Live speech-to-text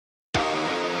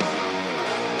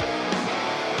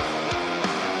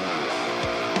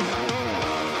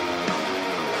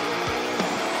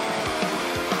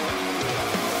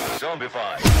be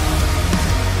fine.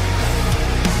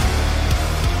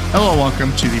 Hello,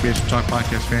 welcome to the Baseball Talk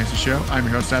Podcast Fantasy Show. I'm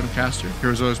your host, Adam Castor. Here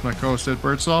as always, my co-host, Ed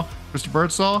Birdsall. Mr.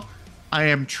 Birdsall, I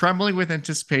am trembling with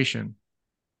anticipation.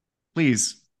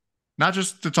 Please, not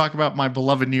just to talk about my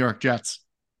beloved New York Jets,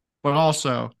 but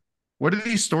also, what are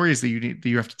these stories that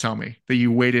you have to tell me, that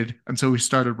you waited until we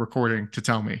started recording to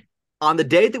tell me? On the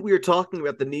day that we were talking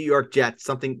about the New York Jets,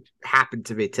 something happened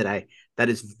to me today that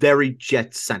is very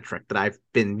Jets-centric that I've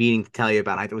been meaning to tell you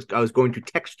about. I was going to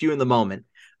text you in the moment,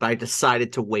 but I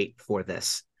decided to wait for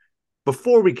this.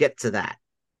 Before we get to that,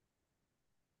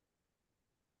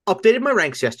 updated my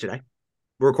ranks yesterday.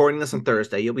 We're recording this on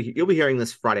Thursday. You'll be hearing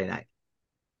this Friday night.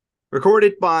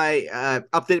 Updated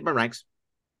my ranks,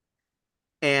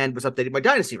 and was updating my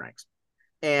dynasty ranks.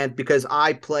 And because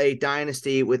I play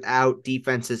dynasty without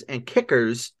defenses and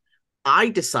kickers, I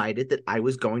decided that I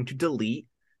was going to delete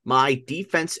my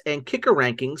defense and kicker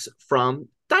rankings from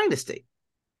dynasty.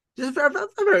 Just a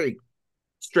very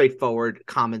straightforward,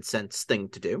 common sense thing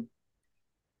to do.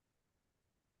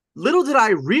 Little did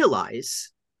I realize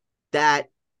that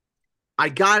I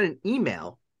got an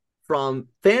email from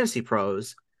Fantasy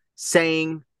Pros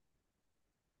saying,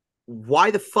 why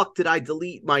the fuck did I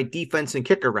delete my defense and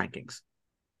kicker rankings?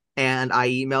 And I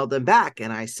emailed them back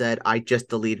and I said, I just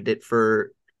deleted it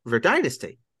for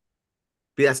dynasty.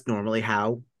 But that's normally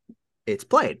how it's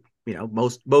played. You know,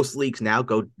 most leagues now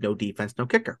go no defense, no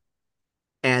kicker.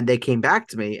 And they came back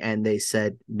to me and they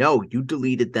said, no, you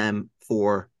deleted them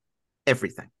for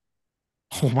everything.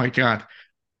 Oh my God.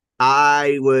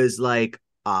 I was like,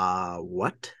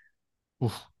 what?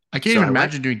 Oof. I can't even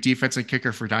imagine doing defense and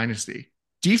kicker for dynasty.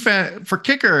 Defense for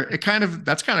kicker,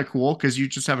 that's kind of cool because you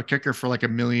just have a kicker for like a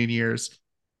million years.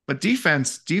 But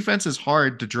defense is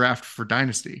hard to draft for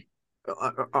dynasty.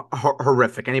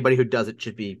 Horrific. Anybody who does it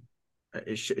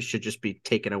should just be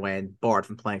taken away and barred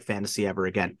from playing fantasy ever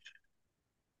again.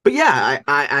 But yeah,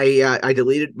 I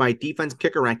deleted my defense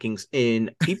kicker rankings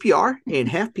in PPR, in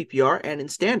half PPR, and in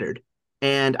standard.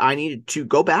 And I needed to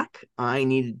go back. I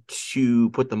needed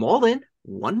to put them all in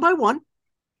one by one.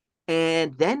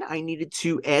 And then I needed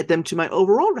to add them to my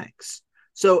overall ranks.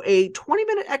 So a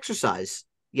 20-minute exercise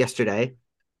yesterday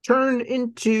turned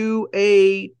into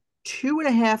a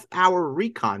 2.5-hour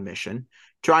recon mission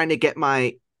trying to get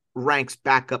my ranks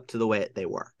back up to the way they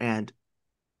were. And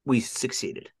we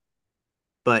succeeded.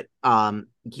 But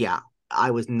yeah,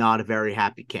 I was not a very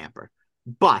happy camper.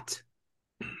 But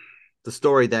the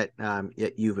story that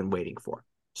you've been waiting for.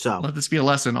 So let this be a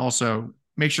lesson. Also,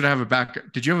 make sure to have a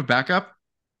backup. Did you have a backup?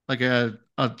 Like a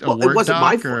well, Word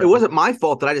doc? It wasn't my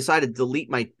fault that I decided to delete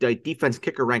my defense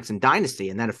kicker ranks in Dynasty,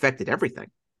 and that affected everything.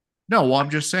 No, well, I'm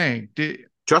just saying.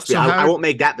 Trust me, I won't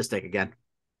make that mistake again.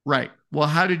 Right. Well,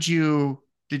 how did you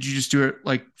just do it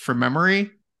like from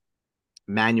memory?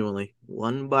 Manually,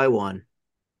 one by one.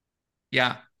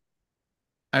 Yeah.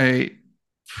 I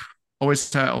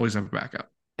always have a backup.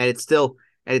 And it's still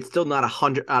not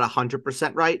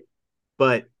 100% right,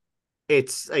 but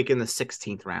it's like in the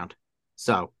 16th round.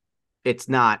 So it's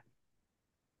not.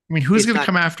 I mean, who's going to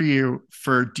come after you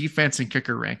for defense and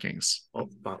kicker rankings?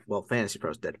 Well, Fantasy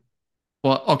Pros did.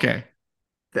 Well, okay.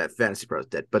 Fantasy Pros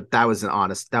did, but that was an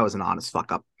honest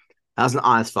fuck up. That was an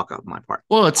honest fuck up on my part.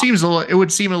 Well, it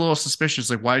would seem a little suspicious.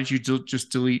 Like, why did you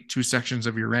just delete two sections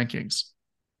of your rankings?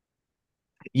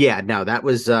 Yeah, no, that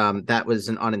was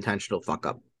an unintentional fuck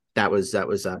up. That was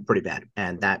pretty bad,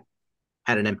 and that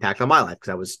had an impact on my life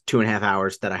because that was 2.5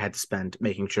 hours that I had to spend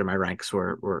making sure my ranks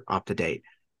were up to date.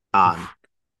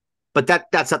 But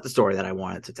that's not the story that I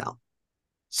wanted to tell.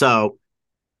 So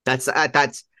that's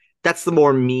the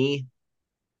more me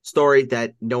story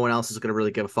that no one else is going to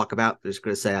really give a fuck about. They're just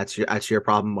going to say that's your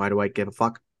problem. Why do I give a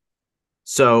fuck?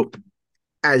 So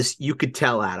as you could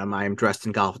tell, Adam, I am dressed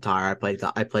in golf attire.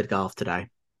 I played golf today,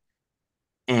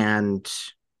 and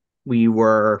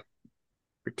we're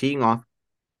teeing off.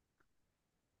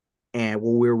 And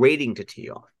we were waiting to tee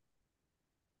off,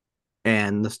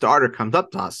 and the starter comes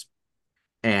up to us,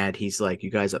 and he's like,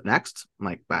 "You guys up next?" I'm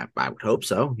like, "I would hope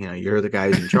so. You know, you're the guy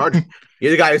who's in charge.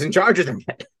 You're the guy who's in charge of them."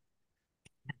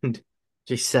 And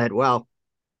she said, "Well,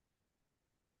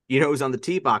 you know who's on the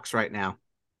tee box right now?" I'm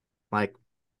like,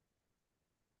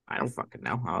 I don't fucking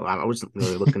know. I wasn't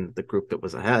really looking at the group that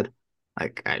was ahead.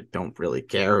 Like, I don't really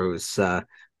care who's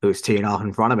teeing off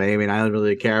in front of me. I mean, I don't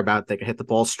really care about they can hit the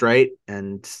ball straight,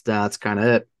 and that's kind of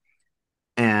it.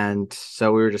 And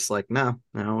so we were just like, no,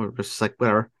 we're just like,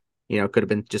 whatever. You know, it could have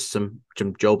been just some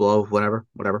Joe Blow, whatever.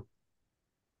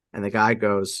 And the guy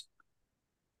goes,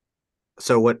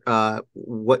 "So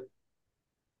what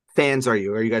fans are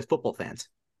you? Are you guys football fans?"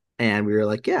 And we were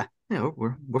like, yeah,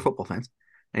 we're football fans.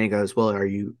 And he goes, "Well, are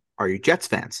you are you Jets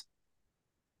fans?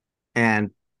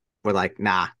 And we're like,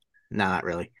 nah, not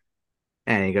really.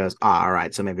 And he goes, oh, all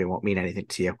right, so maybe it won't mean anything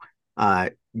to you.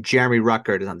 Jeremy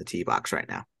Ruckert is on the tee box right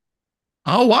now.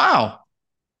 Oh wow.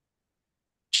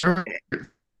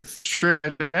 Straight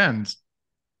end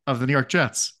of the New York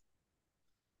Jets.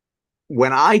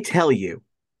 When I tell you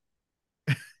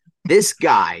this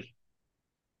guy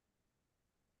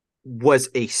was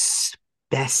a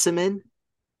specimen,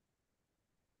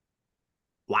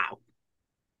 wow.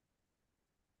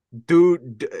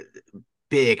 Dude,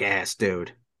 big ass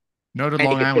dude. Noted And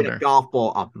he Long could hit a Islander. golf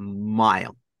ball a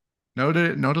mile.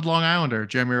 Noted Long Islander,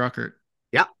 Jeremy Ruckert.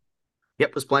 Yep.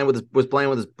 Yep, was playing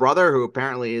with his brother, who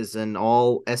apparently is an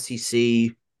all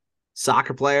SEC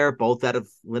soccer player, both out of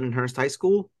Lindenhurst High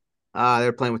School.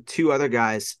 They're playing with two other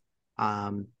guys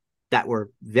that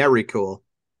were very cool.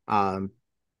 Um,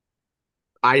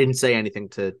 I didn't say anything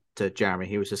to Jeremy.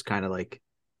 He was just kind of like he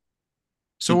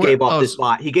So gave what? off Oh, this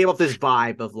vibe. He gave off this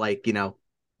vibe of like,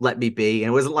 let me be. And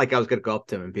it wasn't like I was gonna go up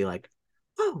to him and be like,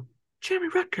 "Oh, Jeremy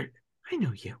Ruckert, I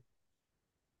know you.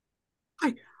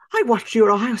 I I watched you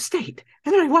at Ohio State,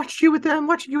 and then I watched you with them,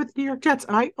 watching you with the New York Jets.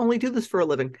 And I only do this for a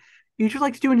living. You'd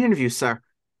like to do an interview, sir?"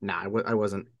 Nah, I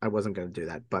wasn't. I wasn't going to do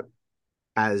that. But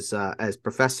as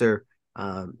Professor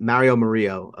Mario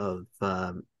Murillo of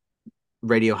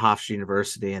Radio Hofstra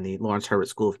University and the Lawrence Herbert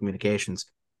School of Communications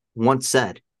once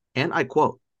said, and I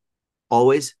quote: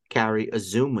 "Always carry a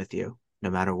Zoom with you, no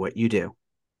matter what you do,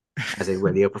 as a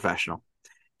radio professional."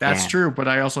 that's And true, but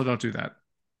I also don't do that.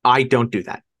 I don't do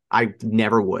that. I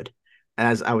never would.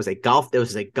 As I was it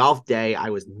was a golf day. I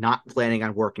was not planning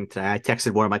on working today. I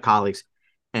texted one of my colleagues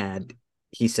and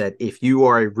he said, if you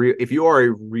are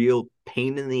a real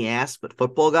pain in the ass but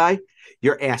football guy,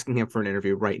 you're asking him for an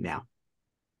interview right now.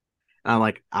 And I'm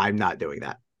like, I'm not doing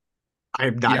that.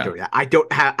 I'm not Yeah, doing that. I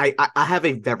don't have I have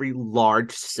a very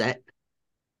large set.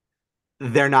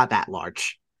 They're not that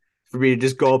large for me to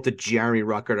just go up to Jeremy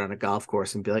Ruckert on a golf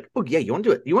course and be like, oh yeah, you want to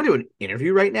do it? You want to do an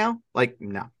interview right now? Like,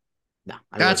 no, no,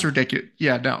 I that's wasn't. ridiculous.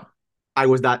 Yeah, no. I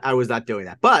was not doing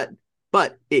that. But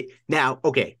it now,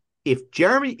 okay, if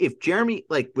Jeremy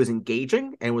like was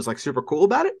engaging and was like super cool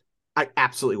about it, I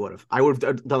absolutely would have. I would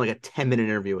have done like a 10-minute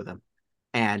interview with him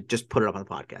and just put it up on the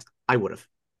podcast. I would have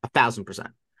 1,000%.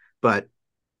 But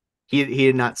he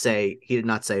did not say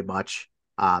much.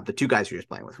 The two guys he was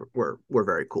playing with were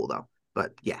very cool though.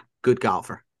 But yeah, good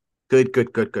golfer. Good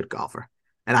golfer.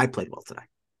 And I played well today.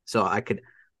 So I could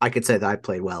say that I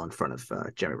played well in front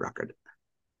of Jeremy Ruckert.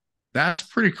 That's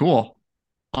pretty cool,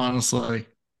 honestly.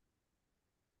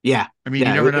 Yeah, I mean, you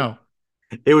yeah, never know.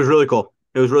 it was really cool.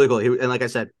 It was really cool. And like I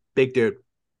said, big dude,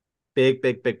 big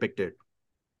dude.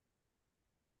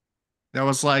 That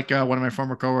was like one of my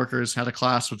former coworkers had a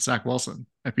class with Zach Wilson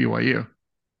at BYU.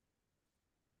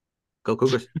 Go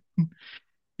Cougars.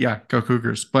 Yeah, go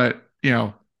Cougars. But I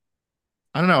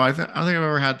don't know. I don't think I've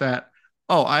ever had that.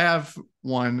 Oh, I have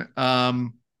one.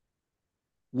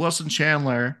 Wilson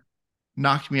Chandler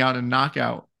knocked me out in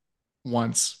knockout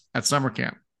once at summer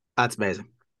camp. That's amazing.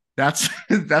 That's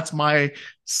that's my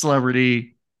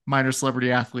minor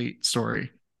celebrity athlete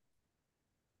story.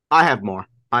 I have more,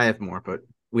 but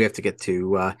we have to get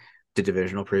to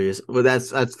divisional previews. Well,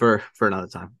 that's for another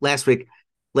time. Last week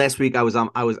I'll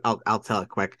tell it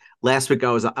quick. Last week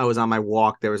I was on my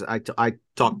walk. There was I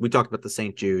talked we talked about the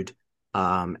St. Jude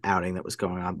outing that was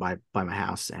going on by my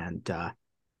house, and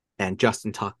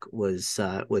Justin Tuck was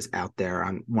out there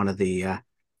on one of the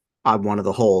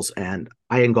holes, and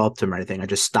I didn't go up to him or anything. I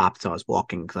just stopped. So I was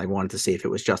walking because I wanted to see if it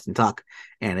was Justin Tuck,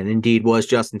 and it indeed was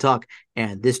Justin Tuck.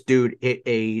 And this dude hit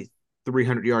a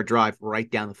 300-yard drive right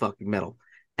down the fucking middle.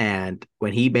 And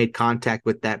when he made contact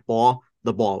with that ball,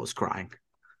 the ball was crying.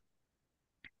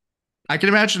 I can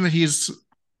imagine that he's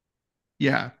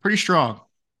pretty strong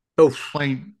Oof.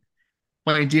 playing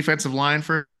defensive line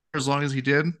for as long as he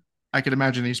did. I can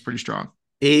imagine he's pretty strong.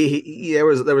 There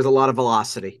was a lot of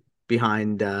velocity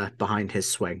behind his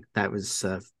swing. That was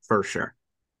for sure.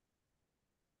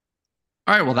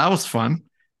 All right, well that was fun.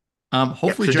 Yep.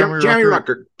 Hopefully So Jeremy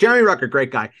Ruckert. Jeremy Ruckert,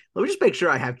 great guy. Let me just make sure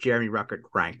I have Jeremy Ruckert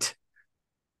ranked.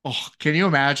 Oh, can you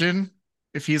imagine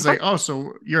if he's like, oh,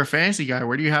 so you're a fantasy guy?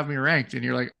 Where do you have me ranked? And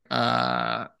you're like,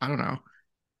 I don't know.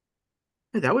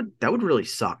 That would really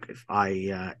suck if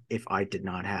I did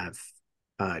not have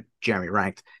Jeremy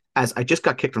ranked, as I just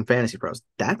got kicked from Fantasy Pros.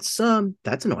 That's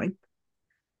annoying.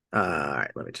 All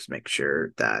right, let me just make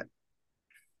sure that.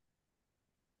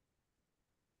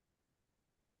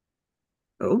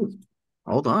 Oh,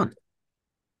 hold on.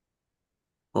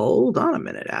 Hold on a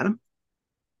minute, Adam.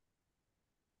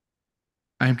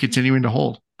 I am continuing to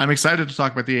hold. I'm excited to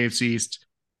talk about the AFC East.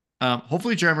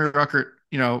 Hopefully Jeremy Ruckert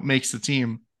makes the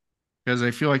team, because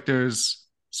I feel like there's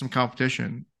some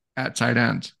competition at tight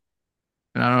end.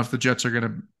 And I don't know if the Jets are going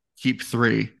to keep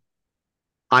three.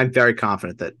 I'm very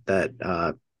confident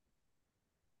that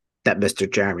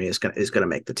Mr. Jeremy is gonna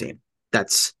make the team.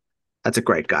 That's a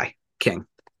great guy, King.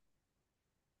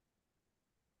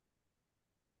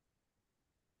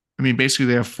 I mean, basically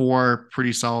they have four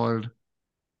pretty solid.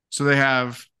 So they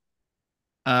have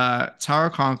Tara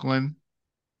Conklin,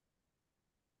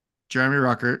 Jeremy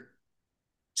Ruckert,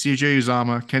 CJ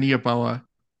Uzama, Kenny Yeboah.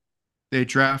 They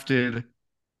drafted,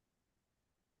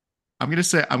 I'm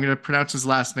gonna pronounce his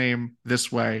last name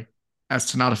this way as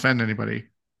to not offend anybody,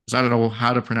 because I don't know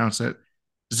how to pronounce it.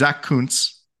 Zach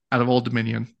Kuntz out of Old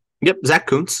Dominion. Yep, Zach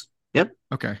Kuntz. Yep,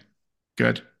 Okay,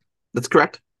 good. that's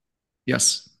correct.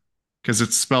 Yes, because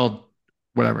it's spelled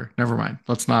whatever. Never mind.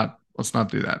 Let's not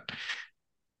do that.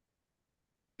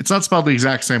 It's not spelled the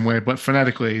exact same way, but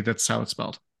phonetically, that's how it's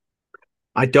spelled.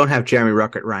 I don't have Jeremy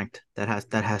Ruckert ranked. That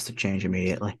has to change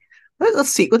immediately. Let's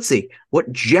see. Let's see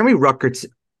what Jeremy Ruckert's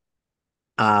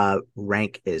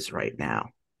rank is right now.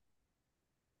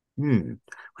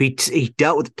 He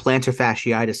dealt with plantar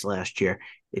fasciitis last year.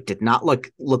 It did not look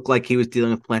like he was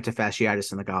dealing with plantar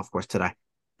fasciitis in the golf course today.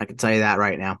 I can tell you that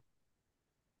right now.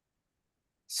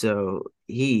 So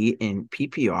he in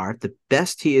PPR, the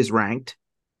best he is ranked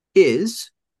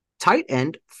is tight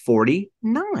end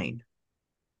 49.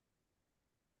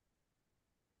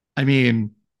 I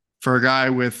mean, for a guy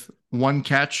with one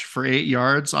catch for 8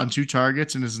 yards on two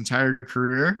targets in his entire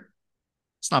career,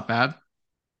 it's not bad.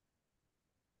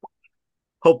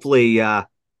 Hopefully,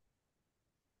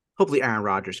 hopefully Aaron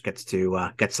Rodgers gets to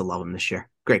love him this year.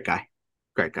 Great guy,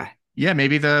 great guy. Yeah,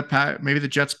 maybe the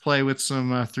Jets play with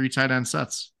some three tight end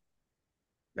sets.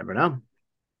 Never know.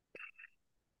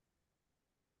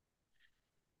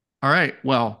 All right.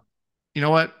 Well, you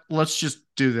know what? Let's just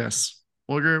do this.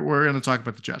 We're going to talk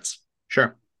about the Jets,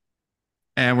 Sure.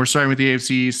 and we're starting with the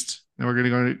AFC East, and we're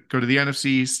going to go to the NFC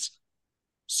East.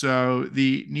 So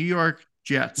the New York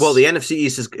Well, the Jets. NFC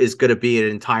East is going to be an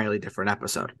entirely different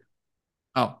episode.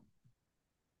 Oh,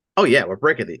 Oh yeah, we're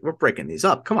breaking these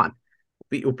up. Come on,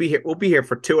 we'll be here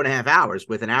for 2.5 hours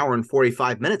with an hour and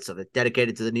 45 minutes of it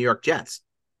dedicated to the New York Jets.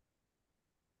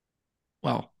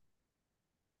 well,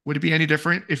 would it be any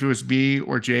different if it was me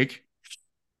or Jake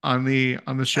on the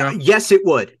show? Yes, it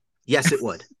would. Yes, it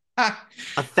would.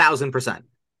 1,000%.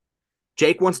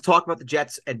 Jake wants to talk about the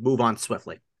Jets and move on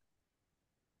swiftly.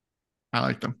 I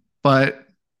like them, but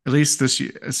at least this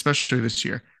year, especially this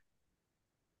year.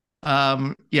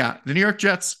 Yeah, the New York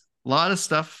Jets, a lot of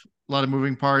stuff, a lot of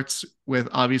moving parts with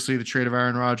obviously the trade of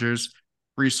Aaron Rodgers,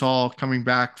 Brees Hall coming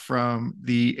back from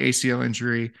the ACL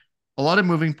injury, a lot of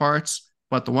moving parts,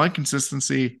 but the one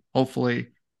consistency, hopefully,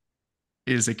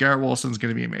 is that Garrett Wilson's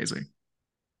going to be amazing.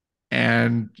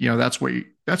 And that's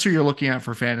who you're looking at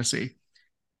for fantasy.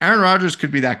 Aaron Rodgers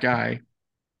could be that guy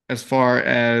as far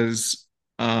as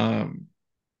a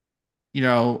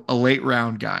late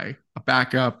round guy, a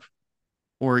backup,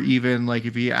 or even like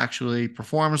if he actually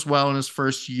performs well in his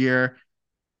first year,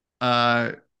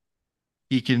 uh,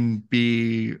 he can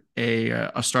be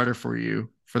a starter for you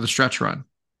for the stretch run.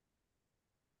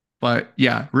 But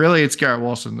yeah, really, it's Garrett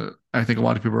Wilson that I think a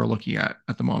lot of people are looking at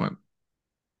the moment,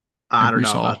 I and don't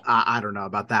Brees know about Hall. I don't know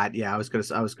about that. Yeah, I was gonna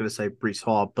say Brees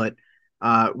Hall, but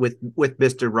with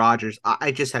Mister Rogers,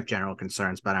 I just have general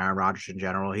concerns about Aaron Rodgers in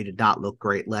general. He did not look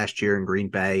great last year in Green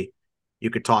Bay. You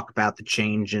could talk about the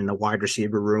change in the wide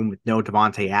receiver room with no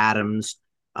Devontae Adams.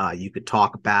 You could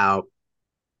talk about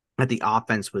that the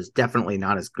offense was definitely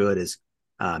not as good as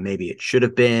maybe it should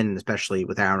have been, especially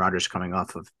with Aaron Rodgers coming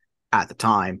off of at the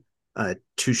time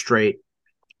two straight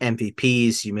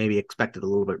MVPs. You maybe expected a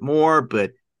little bit more,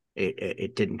 but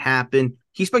it didn't happen.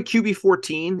 He's my QB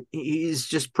 14. He's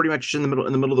just pretty much in the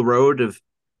middle of the road of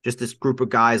just this group of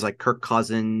guys like Kirk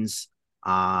Cousins,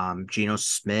 Geno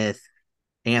Smith,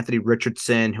 Anthony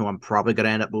Richardson, who I'm probably going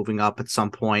to end up moving up at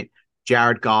some point,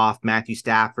 Jared Goff, Matthew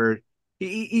Stafford.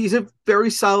 He's a very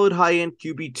solid high end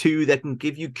QB2 that can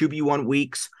give you QB1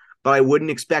 weeks, but I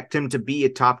wouldn't expect him to be a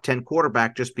top 10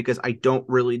 quarterback just because I don't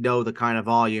really know the kind of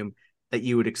volume that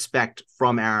you would expect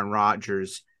from Aaron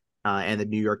Rodgers and the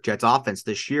New York Jets offense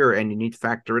this year. And you need to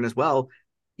factor in as well,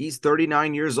 he's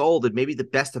 39 years old, and maybe the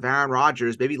best of Aaron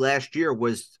Rodgers, maybe last year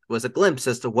was a glimpse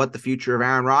as to what the future of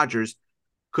Aaron Rodgers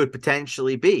could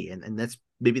potentially be. And that's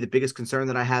maybe the biggest concern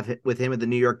that I have with him and the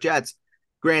New York Jets.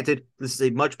 Granted, this is a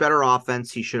much better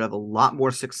offense. He should have a lot more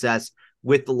success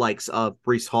with the likes of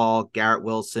Brees Hall, Garrett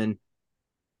Wilson,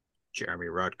 Jeremy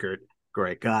Ruckert,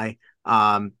 great guy.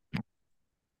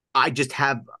 I just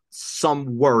have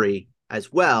some worry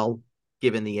as well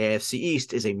given the AFC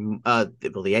East is the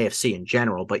AFC in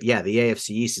general, but yeah, the AFC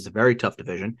East is a very tough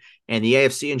division, and the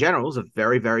AFC in general is a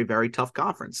very, very, very tough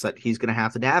conference that he's going to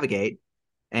have to navigate.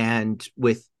 And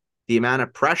with the amount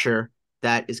of pressure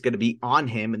that is going to be on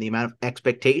him and the amount of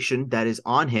expectation that is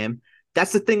on him,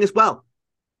 that's the thing as well.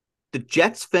 The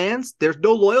Jets fans, there's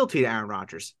no loyalty to Aaron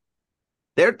Rodgers.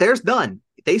 There's none.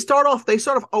 They start off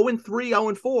 0-3,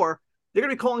 0-4. They're going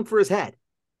to be calling for his head.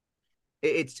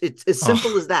 It's as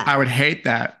simple as that. I would hate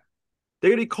that.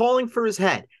 They're going to be calling for his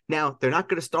head. Now, they're not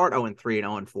going to start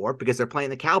 0-3 and 0-4 because they're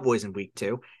playing the Cowboys in week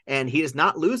 2, and he does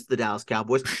not lose to the Dallas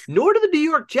Cowboys, nor to the New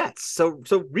York Jets. So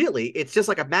really, it's just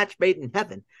like a match made in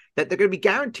heaven that they're going to be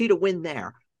guaranteed a win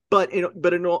there. But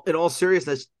in all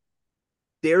seriousness,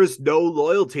 there's no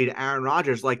loyalty to Aaron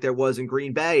Rodgers like there was in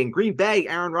Green Bay. In Green Bay,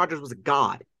 Aaron Rodgers was a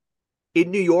god.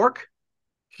 In New York,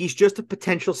 he's just a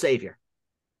potential savior.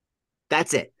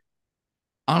 That's it.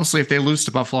 Honestly, if they lose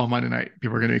to Buffalo Monday night,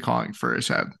 people are going to be calling for his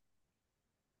head.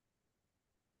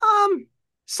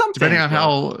 Depending on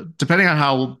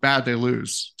how bad they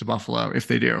lose to Buffalo, if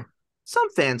they do. Some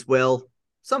fans will.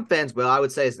 I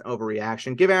would say it's an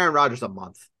overreaction. Give Aaron Rodgers a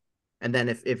month. And then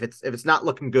if it's not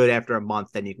looking good after a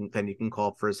month, then you can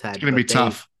call for his head. It's going to be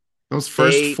tough. Those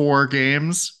first 4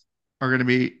 games are going to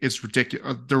be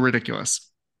ridiculous. They're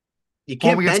ridiculous. You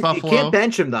can't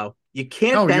bench him though. You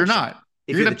can't. No, bench you're not.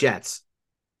 If you're the Jets.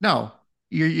 No,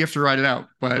 you have to ride it out.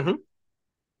 But home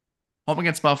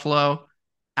against Buffalo,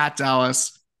 at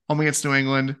Dallas, home against New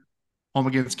England, home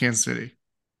against Kansas City.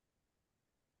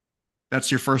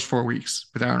 That's your first 4 weeks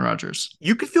with Aaron Rodgers.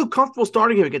 You could feel comfortable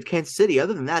starting him against Kansas City.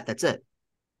 Other than that, that's it.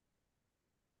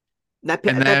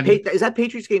 Is that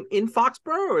Patriots game in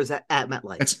Foxborough or is that at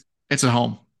MetLife? It's at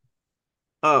home.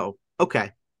 Oh,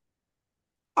 okay.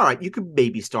 All right, you could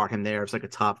maybe start him there as like a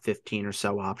top 15 or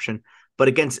so option. But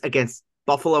against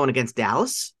Buffalo and against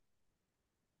Dallas,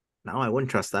 no, I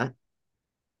wouldn't trust that.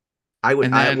 I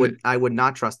would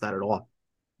not trust that at all.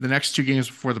 The next 2 games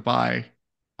before the bye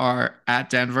are at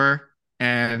Denver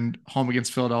and home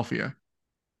against Philadelphia.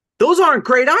 Those aren't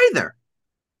great either.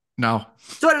 No.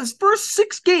 So at his first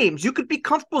 6 games, you could be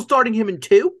comfortable starting him in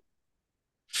 2?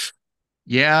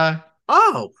 Yeah.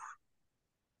 Oh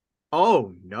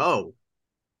no.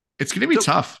 It's going to be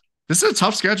tough. This is a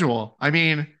tough schedule. I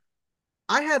mean,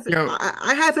 I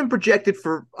have him projected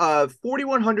for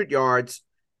 4,100 yards,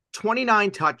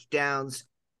 29 touchdowns,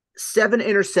 7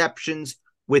 interceptions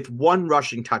with 1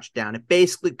 rushing touchdown. It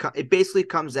basically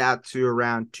comes out to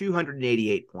around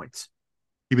 288 points.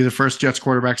 He'd be the first Jets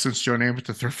quarterback since Joe Namath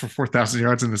to throw for 4,000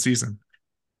 yards in the season.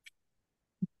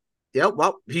 Yeah,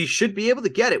 well, he should be able to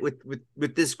get it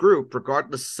with this group,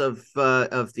 regardless of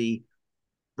the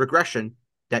regression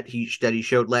that he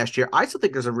showed last year. I still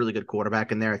think there's a really good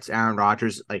quarterback in there. It's Aaron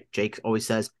Rodgers. Like Jake always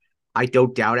says, I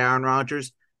don't doubt Aaron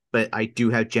Rodgers, but I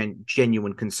do have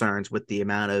genuine concerns with the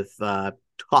amount of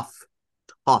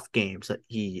tough games that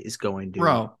he is going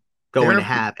to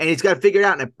have, and he's got to figure it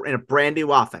out in a brand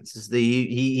new offense.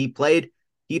 He played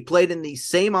in the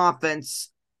same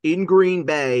offense in Green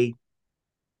Bay,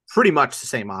 pretty much the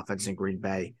same offense in Green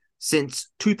Bay since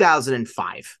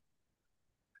 2005.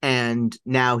 And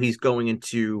now he's going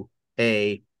into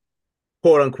a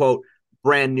quote unquote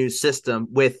brand new system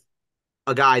with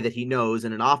a guy that he knows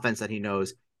and an offense that he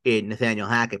knows in Nathaniel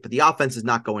Hackett. But the offense is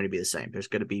not going to be the same. There's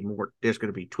going to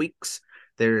be tweaks.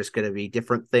 There's going to be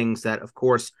different things that, of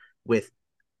course, with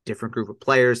different group of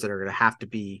players that are going to have to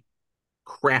be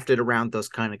crafted around those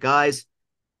kind of guys.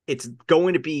 It's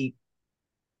going to be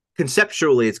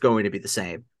conceptually, it's going to be the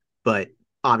same, but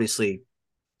obviously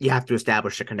you have to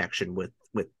establish a connection with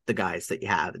the guys that you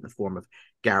have in the form of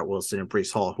Garrett Wilson and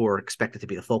Breece Hall, who are expected to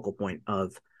be the focal point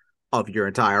of your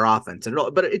entire offense.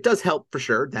 But it does help for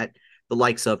sure that the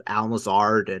likes of Al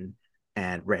Lazard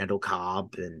and Randall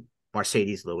Cobb and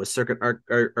Mercedes Lewis are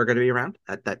going to be around.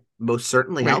 That most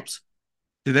certainly helps.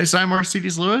 Did they sign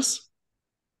Mercedes Lewis?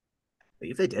 I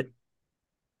believe they did.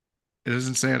 It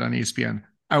doesn't say it on ESPN.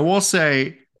 I will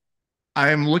say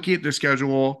I'm looking at their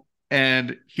schedule,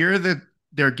 and here are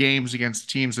their games against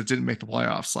teams that didn't make the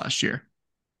playoffs last year.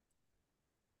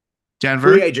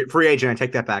 Denver. Free agent. I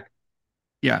take that back.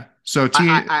 Yeah. So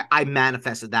I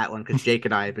manifested that one because Jake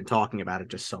and I have been talking about it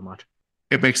just so much.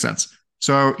 It makes sense.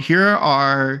 So here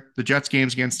are the Jets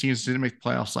games against teams that didn't make the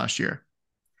playoffs last year.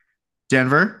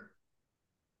 Denver,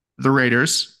 the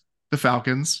Raiders, the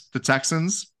Falcons, the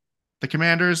Texans, the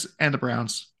Commanders, and the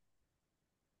Browns.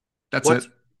 That's it.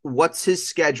 What's his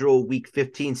schedule week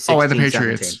 15, 16, and the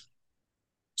Patriots. 17?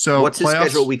 So what's his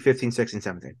schedule week 15, 16,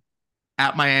 17?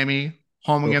 At Miami,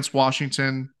 home against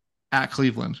Washington, at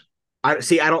Cleveland. I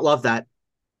don't love that.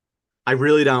 I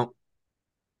really don't.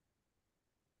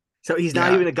 So he's not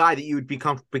Yeah. even a guy that you would be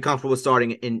comfortable with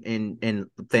starting in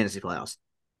fantasy playoffs.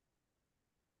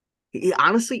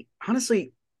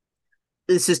 Honestly,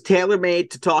 this is tailor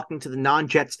made to talking to the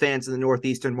non-Jets fans in the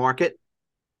Northeastern market.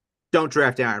 Don't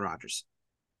draft Aaron Rodgers.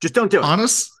 Just don't do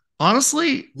it.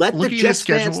 Honestly, Let the looking at his Jets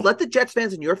fans, schedule, let the Jets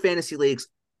fans in your fantasy leagues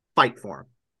fight for him.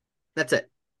 That's it.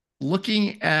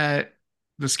 looking at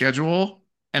the schedule,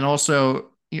 and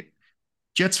also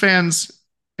Jets fans,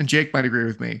 and Jake might agree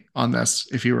with me on this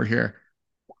if he were here.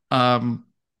 Um,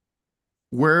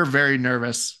 we're very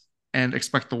nervous and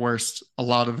expect the worst a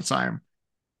lot of the time,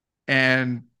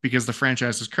 and because the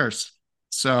franchise is cursed.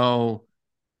 So,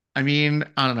 I mean,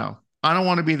 I don't know. I don't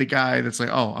want to be the guy that's like,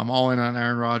 oh, I'm all in on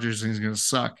Aaron Rodgers and he's going to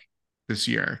suck this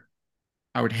year.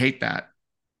 I would hate that.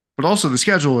 But also, the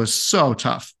schedule is so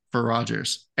tough for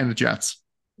Rodgers and the Jets.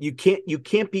 You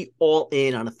can't be all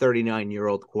in on a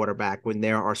 39-year-old quarterback when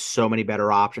there are so many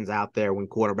better options out there when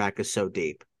quarterback is so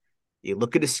deep. You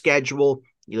look at his schedule,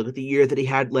 you look at the year that he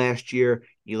had last year,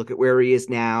 you look at where he is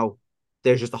now.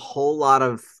 There's just a whole lot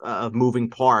of moving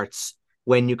parts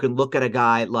when you can look at a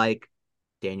guy like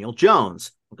Daniel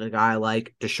Jones, look at a guy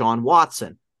like Deshaun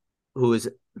Watson, who is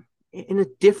in a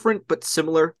different but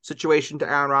similar situation to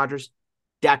Aaron Rodgers.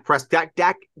 Dak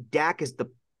is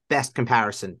the best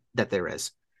comparison that there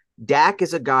is. Dak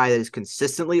is a guy that is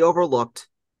consistently overlooked,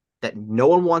 that no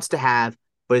one wants to have,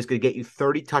 but is going to get you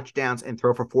 30 touchdowns and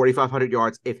throw for 4,500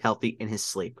 yards if healthy in his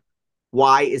sleep.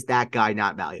 Why is that guy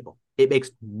not valuable? It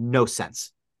makes no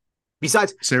sense.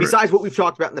 Besides, So, besides what we've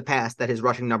talked about in the past, that his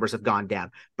rushing numbers have gone down.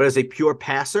 But as a pure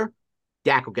passer,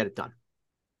 Dak will get it done.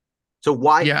 So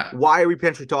why yeah, why are we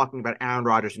potentially talking about Aaron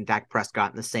Rodgers and Dak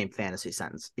Prescott in the same fantasy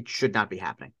sentence? It should not be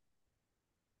happening.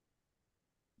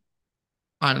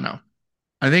 I don't know.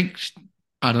 I think,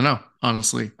 I don't know,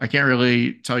 honestly. I can't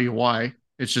really tell you why.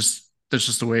 It's just, that's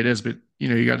just the way it is. But,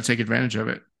 you got to take advantage of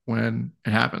it when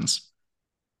it happens.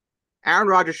 Aaron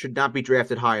Rodgers should not be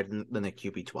drafted higher than the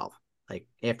QB 12. Like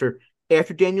after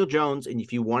Daniel Jones, and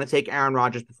if you want to take Aaron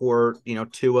Rodgers before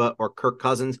Tua or Kirk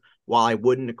Cousins, while I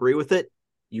wouldn't agree with it,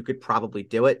 you could probably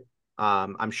do it.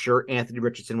 I'm sure Anthony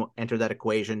Richardson will enter that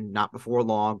equation not before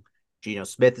long. Geno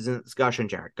Smith is in the discussion.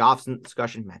 Jared Goff's in the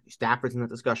discussion. Matthew Stafford's in the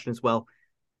discussion as well.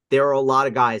 There are a lot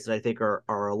of guys that I think are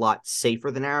a lot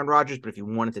safer than Aaron Rodgers. But if you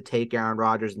wanted to take Aaron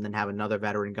Rodgers and then have another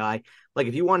veteran guy, like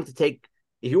if you wanted to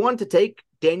take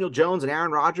Daniel Jones and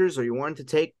Aaron Rodgers, or you wanted to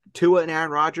take Tua and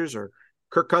Aaron Rodgers, or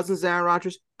Kirk Cousins and Aaron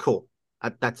Rodgers, cool.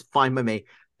 That's fine by me.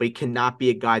 But he cannot be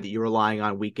a guy that you're relying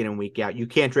on week in and week out. You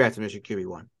can't draft him as your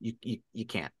QB1. You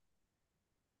can't.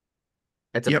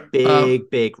 That's a Yep.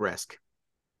 big risk.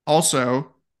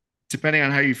 Also, depending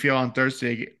on how you feel on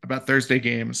Thursday about Thursday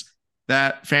games,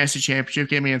 that fantasy championship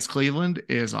game against Cleveland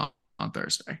is on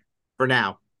Thursday For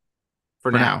now.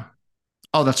 For for now. now.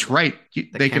 Oh, that's right.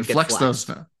 That They can can't get flex those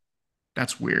flexed. now.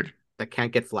 That's weird. That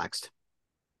can't get flexed.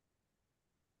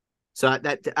 So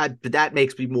that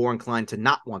makes me more inclined to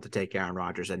not want to take Aaron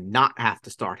Rodgers and not have to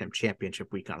start him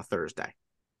championship week on a Thursday.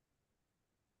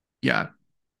 Yeah,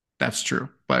 that's true.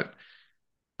 But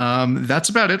that's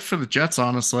about it for the Jets,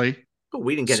 honestly. But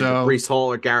we didn't get into So Breece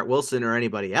Hall or Garrett Wilson or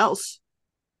anybody else.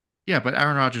 yeah, but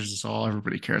Aaron Rodgers is all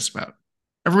everybody cares about.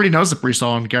 Everybody knows that Brees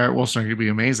Hall and Garrett Wilson are going to be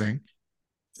amazing.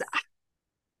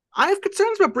 I have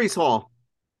concerns about Breece Hall.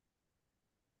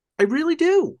 I really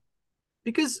do.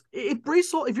 Because if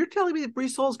you're telling me that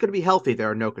Breece Hall is going to be healthy,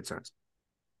 there are no concerns.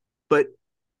 But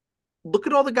look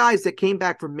at all the guys that came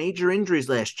back from major injuries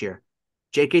last year.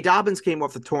 J.K. Dobbins came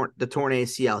off the torn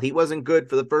ACL. He wasn't good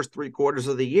for the first 3 quarters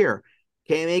of the year.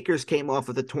 Cam Akers came off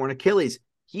with a torn Achilles.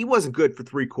 He wasn't good for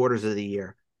 3 quarters of the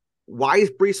year. Why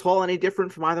is Breece Hall any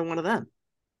different from either one of them?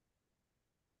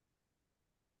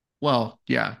 Well,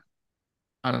 yeah,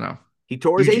 I don't know. He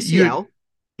tore You his you ACL.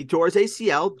 He tore his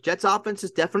ACL. Jets offense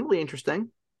is definitely interesting,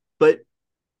 but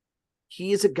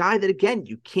he is a guy that, again,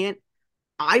 you can't.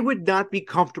 I would not be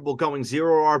comfortable going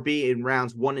 0 RB in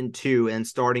rounds 1 and 2 and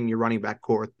starting your running back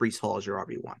core with Breece Hall as your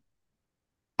RB1.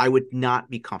 I would not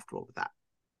be comfortable with that.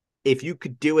 If you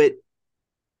could do it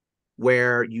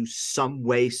where you some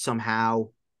way, somehow,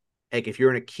 like if you're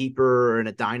in a keeper or in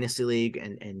a dynasty league,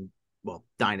 and well,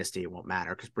 dynasty, it won't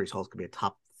matter because Breece Hall's going to be a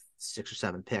top 6 or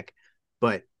 7 pick,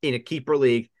 but in a keeper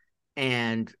league,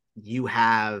 and you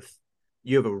have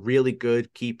a really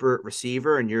good keeper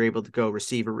receiver, and you're able to go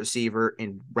receiver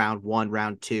in round 1,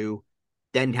 round 2,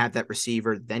 then have that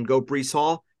receiver, then go Breece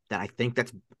Hall, then I think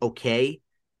that's okay.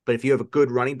 But if you have a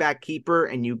good running back keeper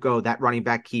and you go that running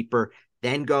back keeper,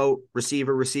 then go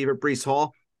receiver, Breece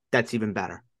Hall, that's even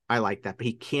better. I like that. But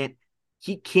he can't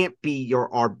be your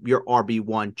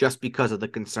RB1 just because of the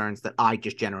concerns that I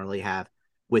just generally have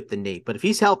with the knee. But if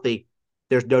he's healthy,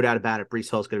 there's no doubt about it. Brees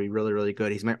Hall's going to be really, really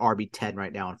good. He's my RB10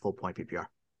 right now in full point PPR.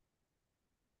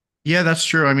 Yeah, that's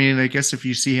true. I mean, I guess if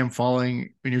you see him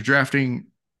falling when you're drafting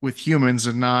with humans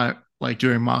and not like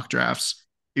doing mock drafts,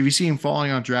 if you see him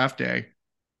falling on draft day,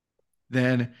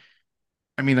 then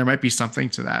I mean, there might be something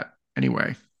to that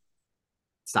anyway.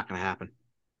 It's not going to happen.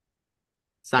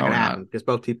 It's not going Probably to happen not. because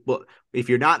both people, if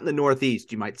you're not in the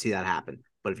Northeast, you might see that happen.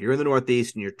 But if you're in the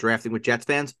Northeast and you're drafting with Jets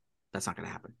fans, that's not going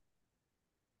to happen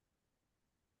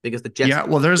because Yeah,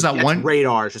 well, there's the that Jets one.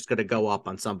 radar is just going to go up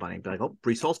on somebody and be like, oh,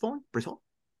 Brees Hall's falling. Brees Hall.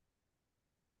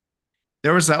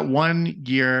 There was that one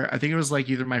year. I think it was like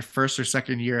either my first or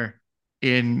second year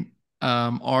in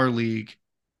our league,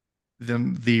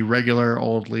 the regular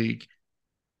old league,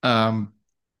 um,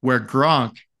 where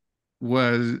Gronk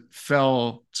was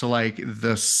fell to like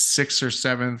the sixth or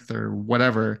seventh or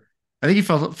whatever. I think he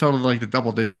fell to like the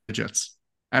double digits.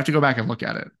 I have to go back and look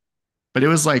at it, but it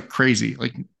was like crazy.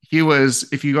 Like he was,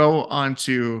 if you go on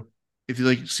to, if you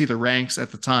like see the ranks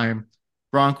at the time,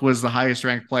 Gronk was the highest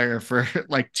ranked player for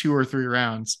like 2 or 3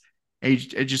 rounds.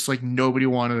 It just like nobody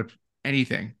wanted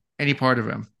anything, any part of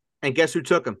him. And guess who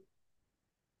took him?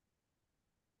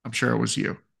 I'm sure it was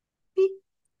you.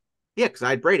 Yeah, because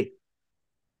I had Brady.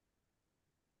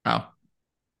 Oh, of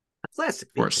A classic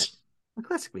V pick. course. A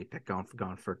classic V pick going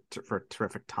for a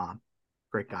terrific Tom.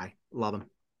 Great guy. Love him.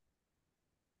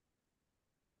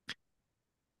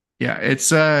 Yeah,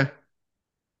 it's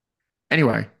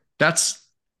anyway, that's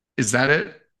is that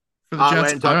it for the I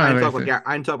Jets? didn't I talk. don't I have didn't talk about anything. Garrett.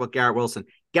 I didn't talk about Garrett Wilson.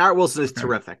 Garrett Wilson is Okay.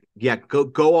 terrific. Yeah,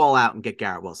 go all out and get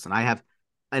Garrett Wilson. I have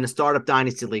in a startup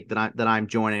dynasty league that I'm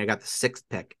joining. I got the 6th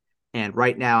pick, and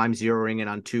right now I'm zeroing in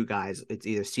on 2 guys. It's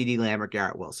either CD Lamb or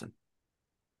Garrett Wilson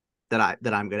that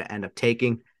I'm going to end up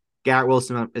taking. Garrett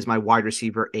Wilson is my wide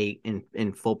receiver 8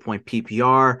 in full point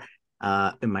PPR.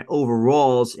 In my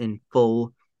overalls in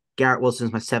full, Garrett Wilson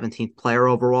is my 17th player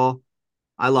overall.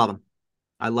 I love him.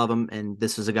 I love him, and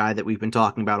this is a guy that we've been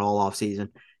talking about all off season.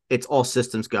 It's all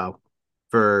systems go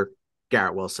for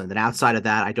Garrett Wilson. Then outside of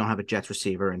that, I don't have a Jets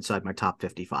receiver inside my top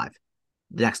 55.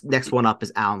 The next one up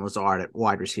is Alan Lazard at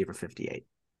wide receiver 58.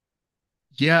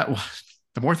 Yeah, well,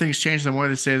 the more things change, the more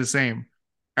they stay the same.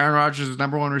 Aaron Rodgers, the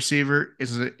number one receiver,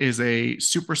 is a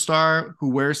superstar who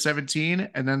wears 17,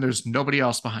 and then there's nobody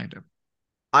else behind him.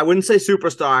 I wouldn't say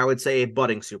superstar. I would say a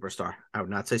budding superstar. I would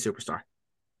not say superstar.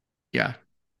 Yeah.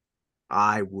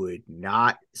 I would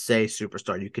not say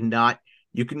superstar.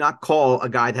 You cannot call a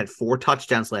guy that had 4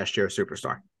 touchdowns last year a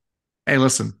superstar. Hey,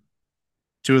 listen,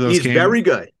 two of those He's very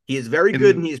came good. He is very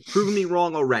good, and in. he's proven me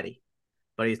wrong already.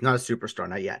 But he's not a superstar,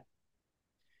 not yet.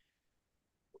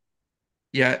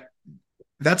 Yeah,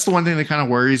 that's the one thing that kind of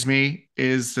worries me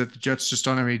is that the Jets just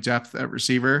don't have any depth at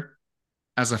receiver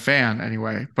as a fan,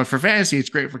 anyway. But for fantasy, it's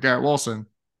great for Garrett Wilson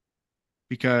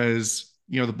because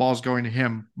the ball's going to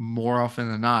him more often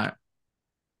than not.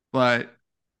 But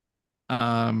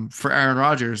for Aaron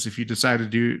Rodgers, if you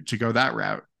decide to go that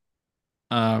route,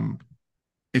 um,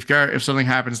 if something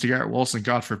happens to Garrett Wilson,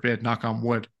 God forbid, knock on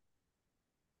wood,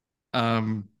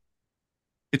 um,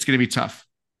 it's going to be tough.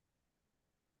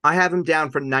 I have him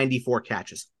down for 94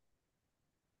 catches,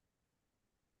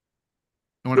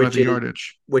 And what about which the is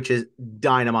yardage? which is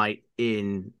dynamite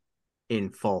in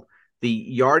full. The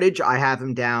yardage I have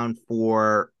him down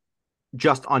for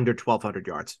just under 1,200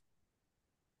 yards.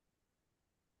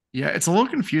 Yeah, it's a little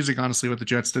confusing, honestly, what the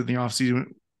Jets did in the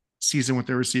offseason with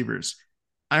their receivers.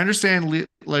 I understand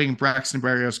letting Braxton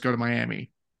Berrios go to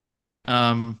Miami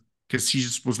because he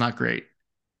just was not great.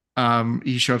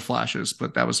 He showed flashes,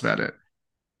 but that was about it.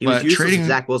 He was But useless if trading,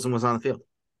 Zach Wilson was on the field.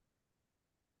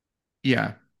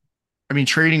 yeah, I mean,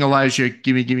 trading Elijah,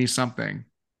 give me something.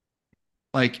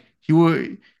 Like he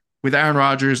would with Aaron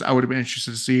Rodgers, I would have been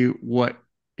interested to see what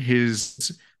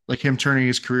his like him turning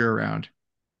his career around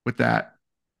with that.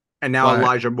 And now But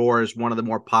Elijah Moore is one of the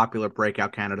more popular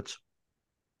breakout candidates.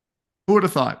 who would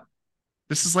have thought?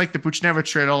 This is like the Buchnevich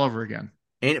trade all over again.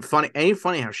 Ain't it funny? Ain't it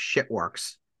funny how shit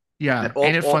works? Yeah, That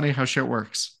ain't it funny how shit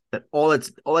works? all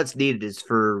that's needed is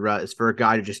for a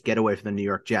guy to just get away from the New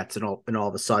York Jets, and all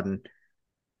of a sudden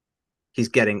he's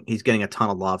getting a ton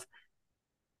of love.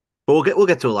 But we'll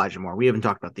get to Elijah Moore. We haven't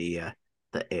talked about the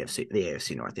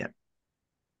AFC North yet.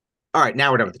 All right,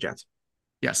 now we're done with the Jets.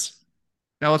 Yes.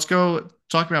 Now let's go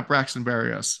talk about Braxton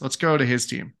Berrios. Let's go to his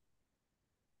team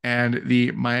and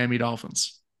the Miami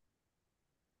Dolphins.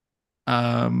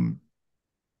 Um,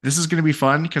 this is going to be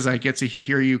fun because I get to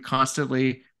hear you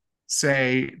constantly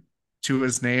say to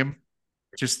his name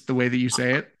just the way that you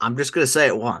say it. I'm just gonna say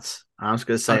it once. I'm just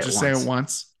gonna say I'll it just say it once.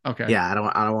 once. Okay. Yeah, I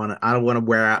don't want to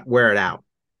wear it out.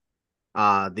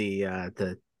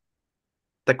 The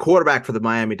The quarterback for the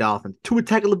Miami Dolphins, Tua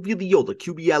Tagovailoa,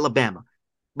 QB Alabama.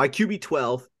 My QB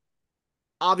 12,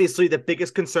 obviously the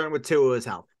biggest concern with Tua is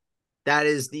health. That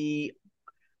is the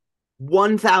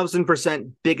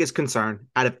 1000% biggest concern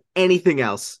out of anything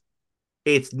else.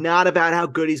 It's not about how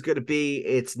good he's going to be.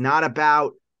 It's not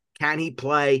about can he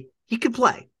play. He can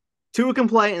play. Tua can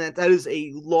play, and that is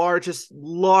a large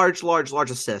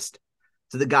assist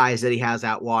to the guys that he has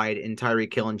out wide in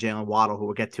Tyreek Hill and Jalen Waddle, who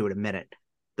we'll get to in a minute.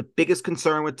 The biggest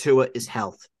concern with Tua is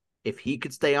health. If he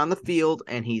could stay on the field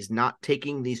and he's not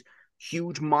taking these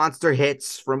huge monster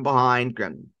hits from behind,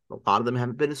 a lot of them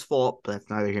haven't been his fault, but that's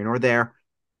neither here nor there.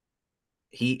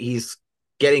 He's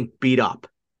getting beat up,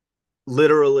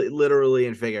 literally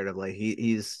and figuratively.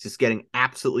 He's just getting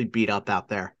absolutely beat up out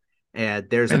there. And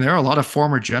there are a lot of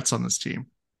former Jets on this team.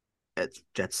 It's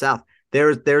Jets South.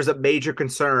 There's a major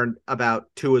concern about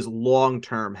Tua's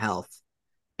long-term health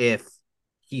if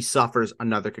he suffers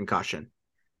another concussion.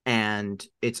 And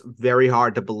it's very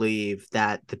hard to believe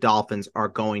that the Dolphins are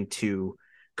going to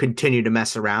continue to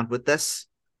mess around with this.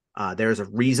 There's a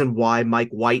reason why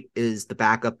Mike White is the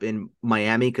backup in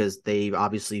Miami, because they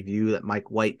obviously view that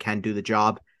Mike White can do the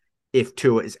job if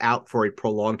Tua is out for a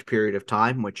prolonged period of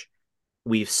time, which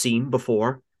we've seen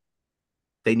before.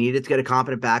 They needed to get a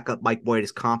competent backup. Mike White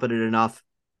is competent enough.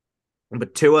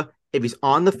 But Tua, if he's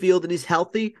on the field and he's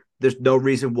healthy, there's no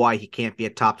reason why he can't be a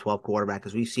top 12 quarterback,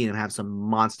 because we've seen him have some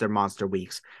monster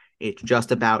weeks. It's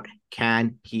just about,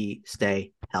 can he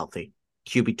stay healthy?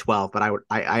 QB 12, but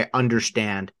I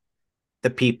understand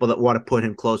the people that want to put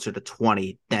him closer to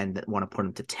 20 than that want to put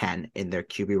him to 10 in their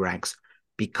QB ranks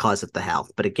because of the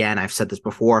health. But again, I've said this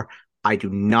before, I do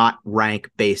not rank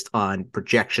based on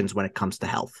projections when it comes to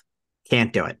health.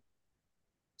 Can't do it.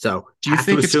 So do you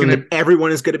think assume that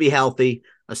everyone is going to be healthy,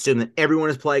 assume that everyone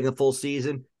is playing a full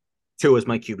season. Tua is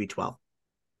my QB 12.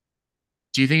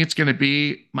 Do you think it's going to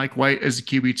be Mike White as a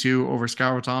QB 2 over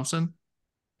Skylar Thompson?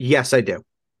 Yes, I do.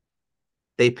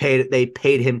 They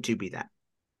paid him to be that.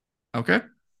 Okay.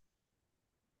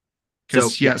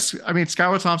 Because yes, I mean,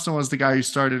 Skylar Thompson was the guy who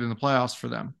started in the playoffs for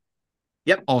them.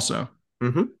 Yep. Also.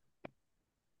 Mm-hmm.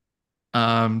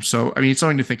 So I mean, it's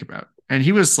something to think about. And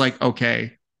he was like,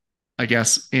 okay, I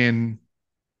guess, in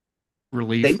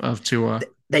relief of Tua.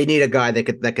 They need a guy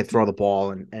that could throw the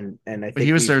ball, and I think but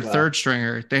he was their third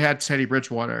stringer. They had Teddy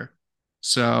Bridgewater,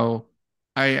 so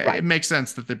it makes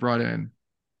sense that they brought in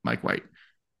Mike White.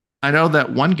 I know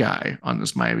that one guy on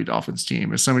this Miami Dolphins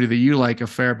team is somebody that you like a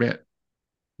fair bit.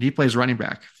 He plays running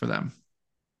back for them.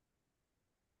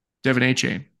 Devin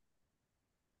Achane.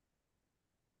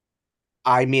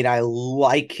 I mean, I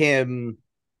like him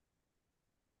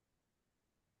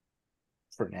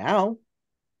for now.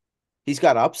 He's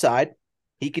got upside.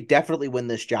 He could definitely win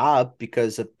this job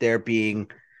because of there being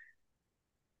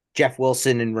Jeff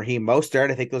Wilson and Raheem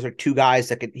Mostert. I think those are two guys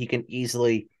that he can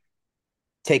easily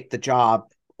take the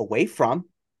job away from.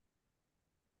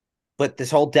 But this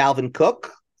whole Dalvin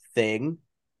Cook thing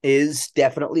is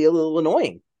definitely a little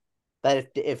annoying. That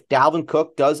if Dalvin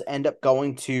Cook does end up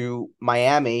going to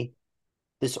Miami,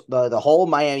 the whole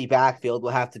Miami backfield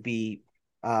will have to be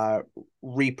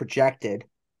reprojected.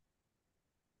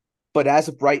 But as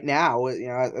of right now,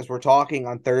 as we're talking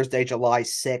on Thursday, July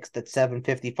 6th at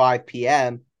 7:55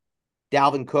 p.m.,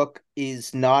 Dalvin Cook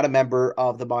is not a member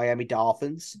of the Miami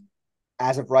Dolphins.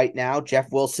 As of right now, Jeff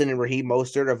Wilson and Raheem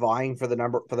Mostert are vying for the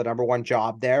number one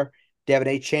job there. Devin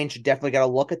Achane should definitely get a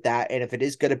look at that. And if it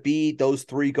is going to be those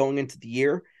three going into the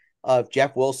year of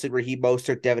Jeff Wilson, Raheem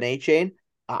Mostert, Devin Achane,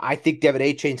 I think Devin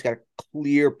Achane's got a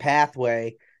clear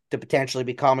pathway to potentially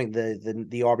becoming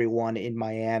the RB1 in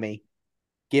Miami.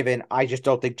 Given I just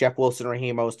don't think Jeff Wilson and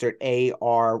Raheem Mostert, A,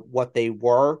 are what they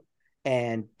were,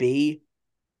 and B,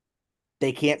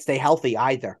 they can't stay healthy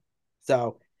either.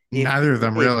 So neither of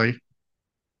them really.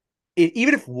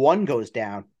 Even if one goes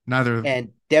down,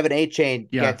 and Devin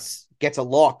Achane gets a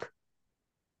look,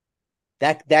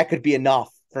 that could be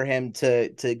enough for him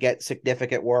to get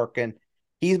significant work. And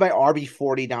he's my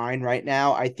RB49 right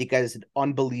now. I think that is an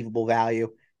unbelievable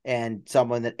value and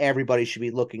someone that everybody should be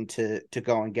looking to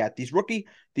go and get. These rookie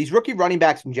running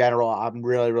backs in general, I'm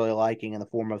really, really liking in the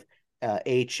form of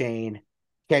Achane,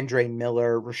 Kendre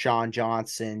Miller, Rashawn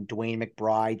Johnson, Dwayne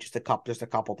McBride, just a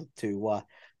couple to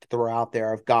throw out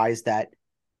there of guys that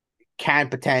can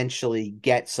potentially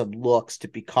get some looks to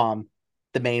become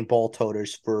the main ball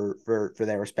toters for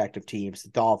their respective teams: the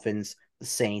Dolphins, the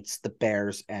Saints, the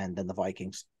Bears, and then the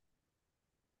Vikings.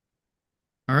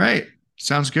 All right,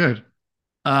 sounds good.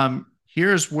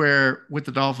 Here's where with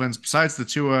the Dolphins, besides the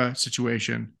Tua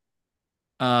situation,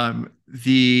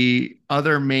 the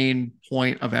other main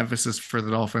point of emphasis for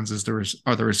the Dolphins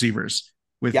are the receivers.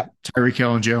 with Yep. Tyreek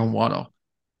Hill and Jalen Waddle.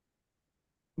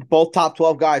 Both top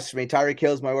 12 guys for me. Tyreek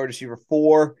Hill is my wide receiver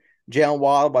 4. Jalen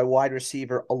Waddle, my wide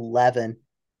receiver 11.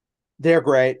 They're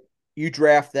great. You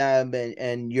draft them,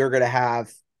 and you're going to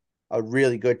have a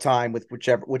really good time with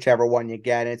whichever one you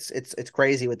get. It's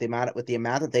crazy with the amount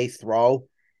that they throw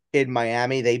in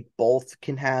Miami. They both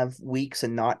can have weeks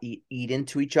and not eat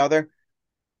into each other.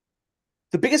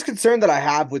 The biggest concern that I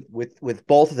have with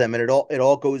both of them, and it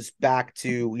all goes back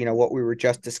to what we were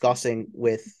just discussing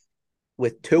with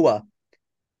Tua.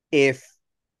 If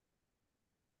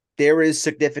there is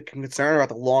significant concern about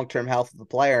the long term health of the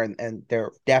player, and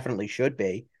there definitely should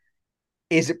be,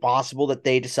 is it possible that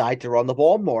they decide to run the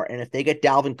ball more? And if they get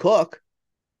Dalvin Cook,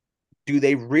 do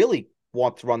they really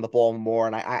want to run the ball more?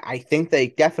 And I think they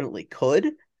definitely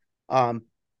could. Um,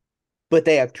 but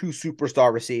they have two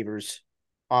superstar receivers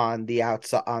on the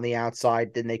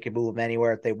outside. Then they can move them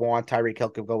anywhere if they want. Tyreek Hill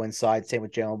could go inside. Same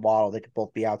with Jalen Waddle. They could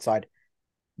both be outside.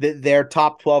 They're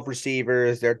top 12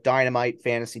 receivers. They're dynamite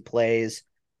fantasy plays.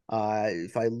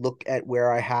 If I look at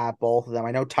where I have both of them,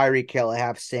 I know Tyreek Hill, I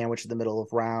have sandwiched in the middle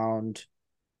of round.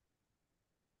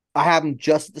 I have him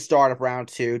just at the start of round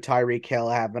 2. Tyreek Hill,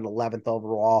 I have him at 11th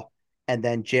overall. And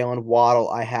then Jalen Waddle,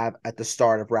 I have at the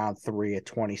start of round 3 at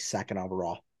 22nd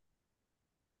overall.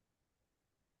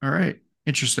 All right.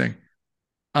 Interesting.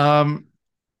 Um,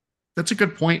 that's a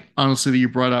good point, honestly, that you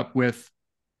brought up with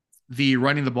the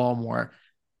running the ball more.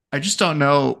 I just don't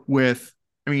know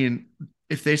I mean,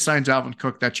 if they sign Dalvin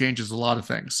Cook, that changes a lot of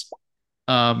things,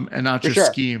 and not For just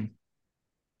sure. scheme.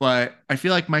 But I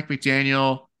feel like Mike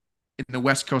McDaniel in the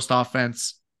West Coast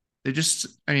offense, I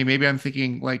mean, maybe I'm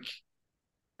thinking like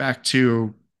back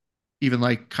to even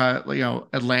like,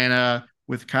 Atlanta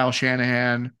with Kyle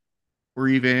Shanahan, or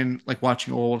even like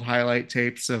watching old highlight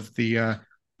tapes of the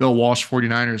Bill Walsh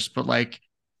 49ers, but like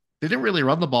they didn't really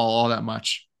run the ball all that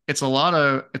much. It's a lot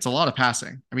of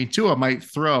passing. I mean, Tua might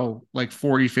throw like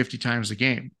 40, 50 times a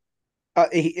game.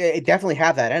 He definitely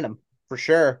have that in him for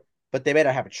sure, but they may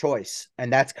not have a choice,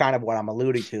 and that's kind of what I'm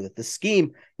alluding to. That the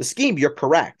scheme, you're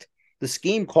correct. The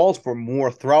scheme calls for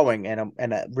more throwing and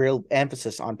a real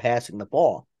emphasis on passing the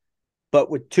ball. But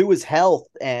with Tua's health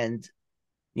and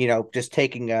just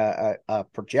taking a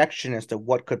projection as to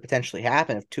what could potentially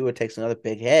happen if Tua takes another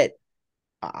big hit,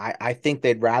 I think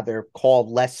they'd rather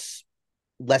call less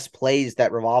plays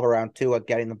that revolve around Tua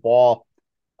getting the ball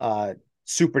uh,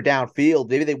 super downfield.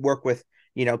 Maybe they work with,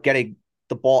 getting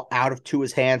the ball out of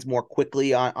Tua's hands more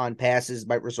quickly on passes,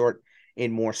 might resort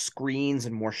in more screens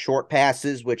and more short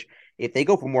passes, which if they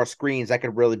go for more screens, that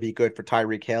could really be good for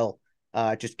Tyreek Hill,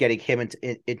 just getting him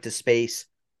into space.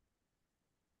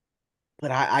 But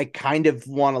I kind of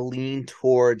want to lean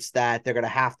towards that. They're going to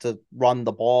have to run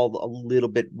the ball a little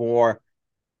bit more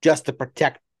just to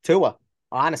protect Tua,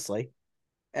 honestly.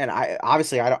 And I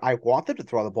want them to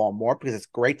throw the ball more because it's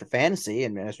great for fantasy.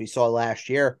 And as we saw last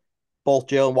year, both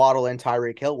Jalen Waddle and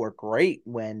Tyreek Hill were great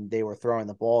when they were throwing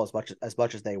the ball as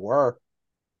much as they were.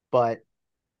 But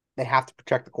they have to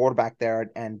protect the quarterback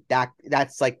there, and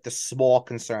that's like the small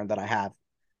concern that I have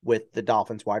with the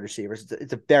Dolphins wide receivers.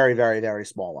 It's a very, very, very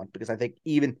small one because I think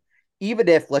even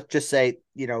if, let's just say,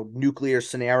 nuclear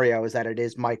scenario is that it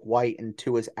is Mike White and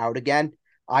Tua is out again,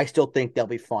 I still think they'll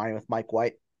be fine with Mike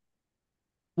White.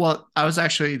 Well, that's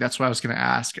what I was going to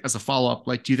ask as a follow up.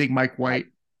 Like, do you think Mike I White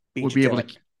beat would you be to able it.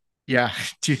 to, yeah,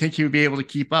 do you think he would be able to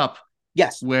keep up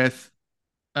Yes. with,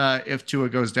 if Tua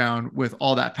goes down with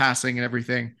all that passing and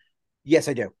everything? Yes,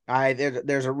 I do.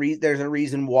 There's a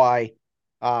reason why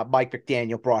Mike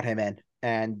McDaniel brought him in,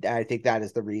 and I think that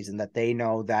is the reason that they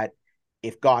know that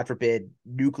if God forbid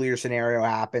nuclear scenario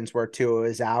happens where Tua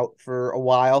is out for a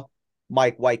while,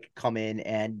 Mike White could come in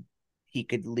and he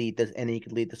could lead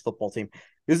this football team.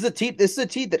 This is a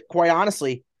team that, quite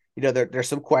honestly, there's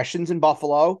some questions in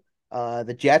Buffalo.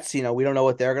 The Jets, we don't know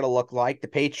what they're going to look like. The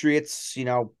Patriots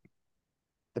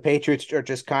are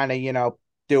just kind of,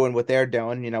 doing what they're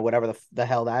doing, whatever the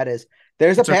hell that is.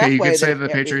 There's a It's okay. You pathway could that say the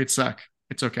Patriots suck.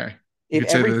 It's okay. You if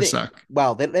could say that they everything, suck.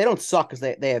 well, they don't suck because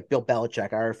they have Bill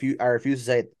Belichick. I refuse to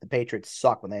say the Patriots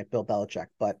suck when they have Bill Belichick,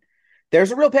 but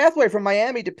there's a real pathway for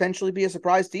Miami to potentially be a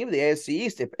surprise team of the AFC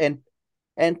East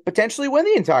and potentially win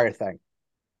the entire thing.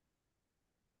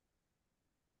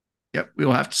 Yep. We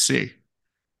will have to see.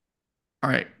 All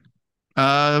right.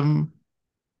 Um,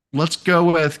 let's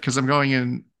go with, because I'm going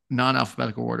in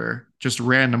non-alphabetical order, just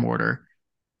random order.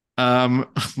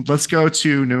 Let's go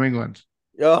to New England.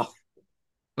 Oh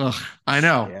Ugh, I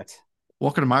know. shit,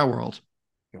 Welcome to my world.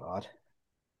 God.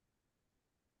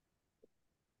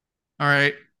 All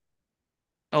right.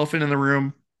 Elephant in the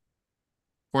room,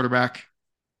 quarterback.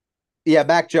 Yeah,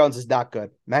 Mac Jones is not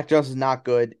good. Mac Jones is not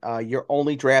good. You're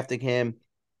only drafting him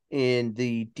in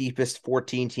the deepest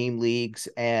 14 team leagues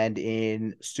and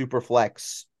in super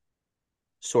flex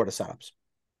sort of setups.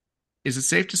 Is it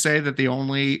safe to say that the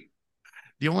only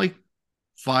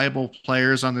viable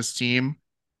players on this team,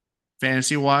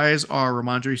 fantasy wise, are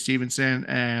Rhamondre Stevenson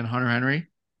and Hunter Henry?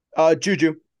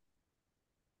 Juju,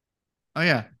 Oh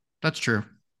yeah, that's true.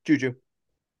 Juju.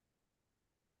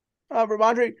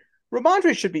 Rhamondre,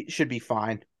 Rhamondre should be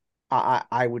fine.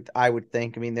 I would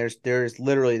think. I mean, there's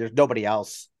literally there's nobody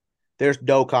else. There's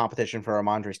no competition for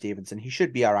Rhamondre Stevenson. He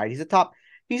should be all right. He's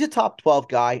a top 12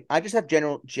 guy. I just have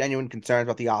genuine concerns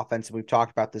about the offense, and we've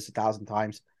talked about this 1,000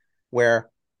 times. Where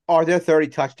are there 30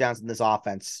 touchdowns in this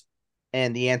offense?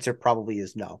 And the answer probably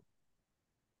is no.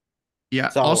 Yeah.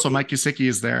 So Also, Mike Gesicki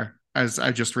is there, as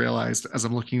I just realized as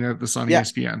I'm looking at this on yeah,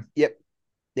 ESPN. yep,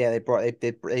 yeah.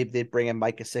 They bring in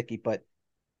Mike Gesicki, but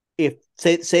if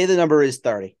say the number is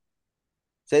 30.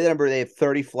 Say the number they have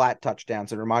 30 flat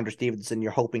touchdowns, and Rhamondre Stevenson,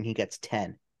 you're hoping he gets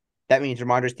 10. That means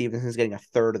Rhamondre Stevenson is getting a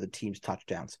third of the team's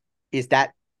touchdowns. Is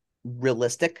that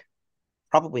realistic?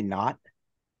 Probably not.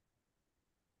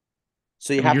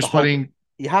 So I mean, you're splitting.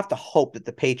 you have to hope that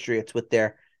the Patriots, with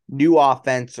their new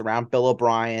offense around Bill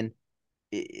O'Brien,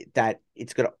 that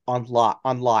it's going to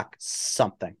unlock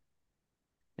something.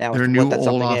 Now, as Their to what new that old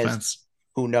something is, offense.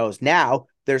 who knows? Now,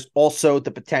 there's also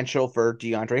the potential for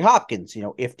DeAndre Hopkins.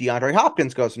 If DeAndre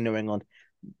Hopkins goes to New England,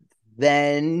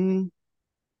 then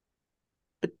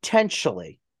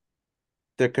potentially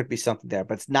there could be something there,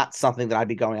 but it's not something that I'd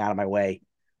be going out of my way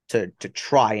to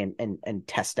try and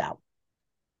test out.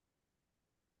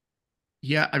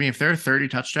 Yeah, I mean, if there are 30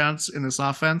 touchdowns in this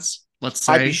offense, let's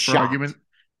I'd be say shocked.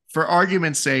 for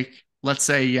argument's sake, let's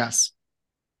say yes.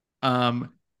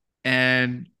 Um,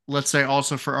 and let's say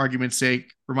also for argument's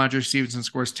sake, Rhamondre Stevenson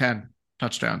scores 10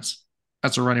 touchdowns.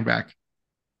 That's a running back.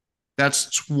 That's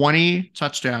 20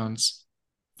 touchdowns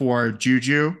for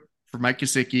Juju, for Mike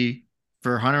Gesicki,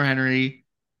 for Hunter Henry,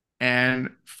 and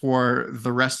for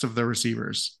the rest of the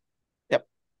receivers. Yep,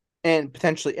 and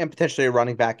potentially a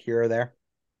running back here or there.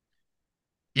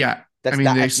 Yeah, I That's mean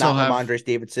not they that's still not have. Rhamondre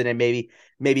Stevenson, and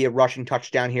maybe a rushing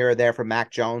touchdown here or there for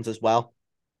Mac Jones as well.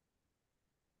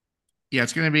 Yeah,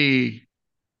 it's going to be.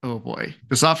 Oh boy,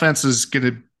 this offense is going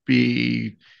to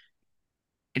be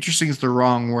interesting. Is the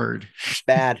wrong word.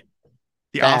 Bad,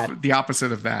 bad. The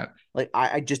opposite of that. Like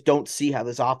I just don't see how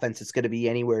this offense is going to be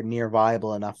anywhere near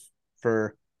viable enough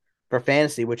for for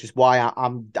fantasy, which is why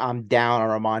I'm down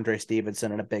on Rhamondre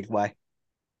Stevenson in a big way.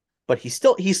 But he's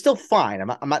still fine.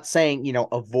 I'm not saying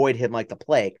avoid him like the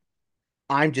plague.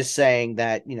 I'm just saying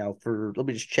that for let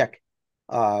me just check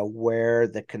where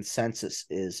the consensus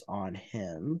is on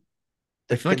him.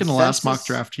 I The feel like in the last mock consensus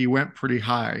draft he went pretty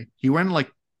high. He went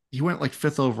like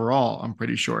fifth overall. I'm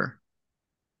pretty sure.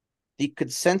 the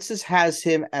consensus has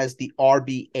him as the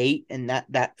RB8, and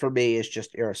that for me is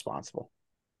just irresponsible.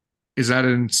 Is that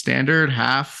in standard,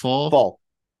 half, full? Full,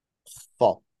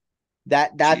 full.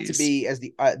 That to Jeez, me as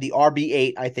the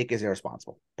RB8, I think is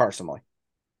irresponsible personally.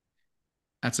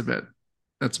 that's a bit.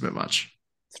 That's a bit much.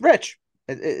 It's rich.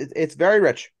 It's very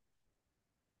rich.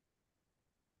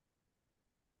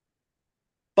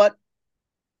 But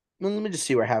let me just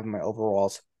see where I have my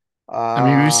overalls. I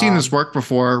mean, we've seen this Um, work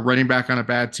before, running back on a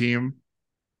bad team,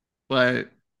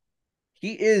 but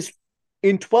he is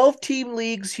in 12 team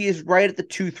leagues. He is right at the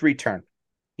 2-3 turn.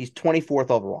 He's 24th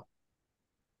overall.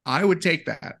 I would take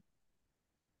that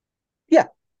Yeah,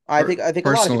 I think a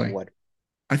lot of people personally. would.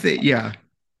 I think, yeah,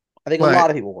 I think a lot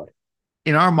but of people would.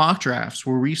 in our mock drafts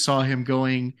where we saw him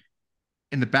going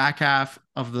in the back half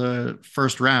of the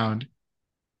first round,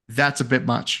 that's a bit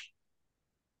much.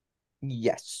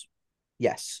 Yes,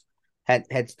 yes.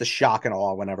 Hence the shock and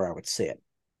awe whenever I would see it.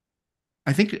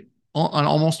 I think on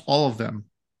almost all of them,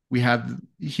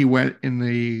 he went in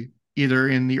the either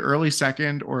in the early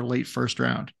second or late first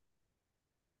round,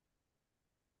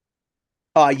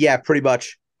 Yeah, pretty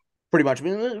much, pretty much. I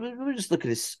mean, let me just look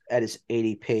at his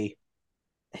ADP.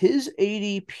 His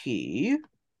ADP,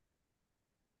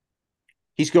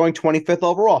 he's going 25th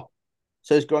overall.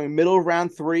 So he's going middle of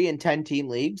round 3 in 10 team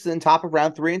leagues, then top of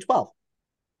round 3 and 12.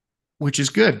 which is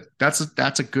good. That's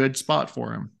a good spot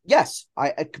for him. Yes,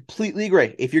 I completely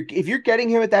agree. If you're getting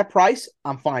him at that price,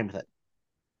 I'm fine with it.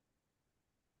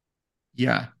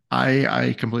 Yeah,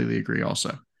 I completely agree.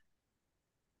 Also,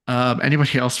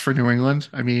 anybody else for New England?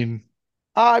 I mean,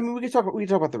 I mean, we can talk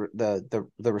about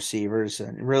the receivers,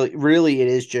 and really it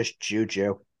is just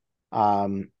Juju.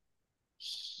 Um,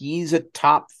 he's a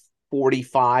top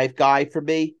 45 guy for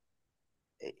me.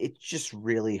 It's just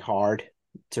really hard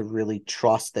to really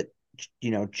trust that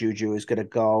Juju is going to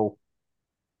go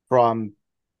from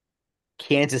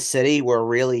Kansas City, where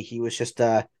really he was just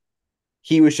a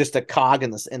cog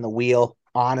in the wheel,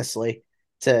 honestly,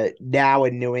 to now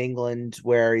in New England,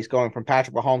 where he's going from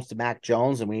Patrick Mahomes to Mac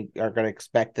Jones, and we are going to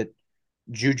expect that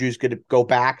Juju's going to go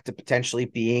back to potentially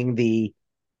being the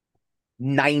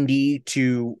 90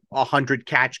 to 100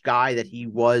 catch guy that he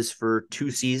was for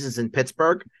 2 seasons in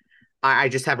Pittsburgh. I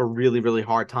just have a really, really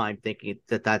hard time thinking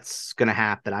that that's going to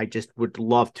happen. I just would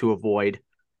love to avoid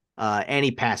any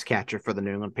pass catcher for the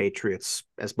New England Patriots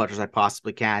as much as I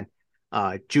possibly can.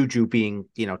 Juju being,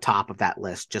 top of that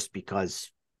list just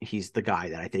because he's the guy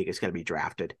that I think is going to be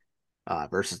drafted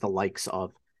versus the likes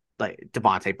of like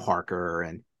Devontae Parker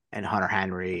and Hunter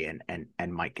Henry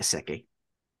and Mike Gesicki.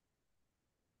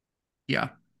 Yeah.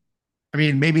 I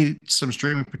mean, maybe some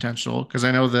streaming potential because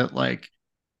I know that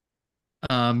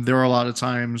there are a lot of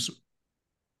times.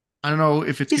 I don't know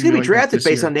if it's He's going going to to be be like this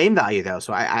drafted based year. on name value though,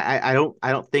 so I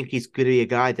don't think he's going to be a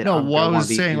guy that No, I'm what going I to want was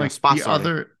to be saying, like spot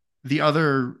starting. the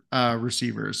other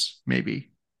receivers,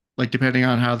 maybe, like depending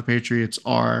on how the Patriots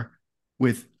are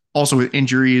with also with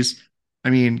injuries. I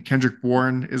mean, Kendrick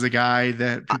Bourne is a guy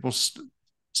that people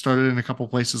started in a couple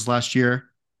places last year.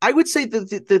 I would say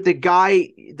that the guy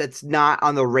that's not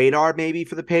on the radar maybe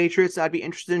for the Patriots I'd be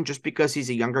interested in just because he's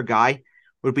a younger guy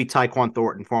would be Tyquan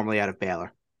Thornton, formerly out of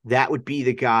Baylor. That would be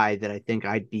the guy that I think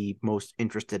I'd be most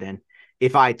interested in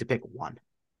if I had to pick one.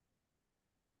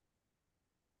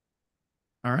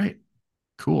 All right,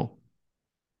 cool.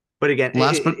 But again,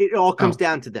 Last but it all comes oh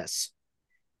down to this.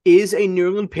 Is a New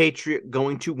England Patriot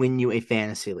going to win you a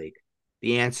fantasy league?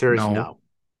 The answer is no, no.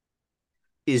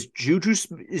 Juju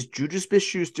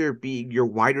Smith-Schuster being your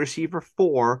wide receiver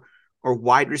 4 or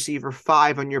wide receiver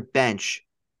 5 on your bench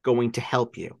going to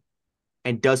help you?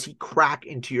 And does he crack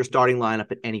into your starting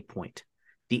lineup at any point?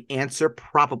 The answer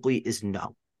probably is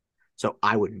no. So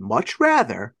I would much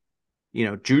rather,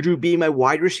 Juju being my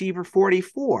wide receiver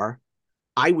 44,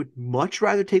 I would much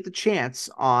rather take the chance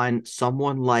on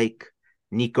someone like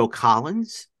Nico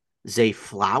Collins, Zay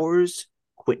Flowers,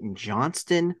 Quentin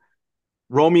Johnston,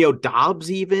 Romeo Dobbs,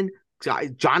 even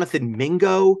Jonathan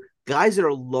Mingo, guys that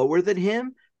are lower than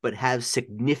him, but have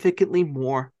significantly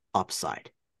more upside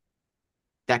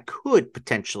that could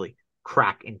potentially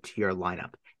crack into your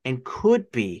lineup and could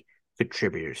be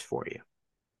contributors for you.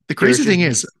 the There's crazy just thing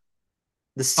is,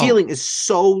 the oh, ceiling is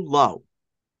so low,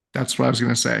 that's what I was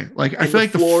going to say. Like, I and feel the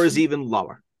like floor is even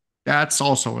lower. that's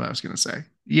also what I was going to say.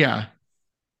 Yeah,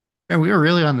 and we were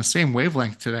really on the same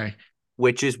wavelength today.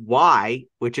 Which is why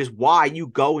you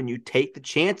go and you take the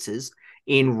chances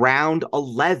in round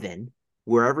 11,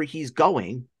 wherever he's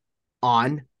going,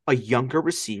 on a younger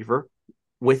receiver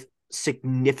with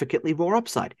significantly more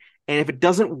upside. And if it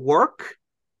doesn't work,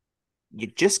 you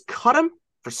just cut him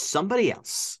for somebody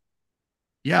else.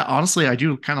 Yeah, honestly, I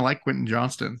do kind of like Quentin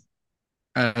Johnston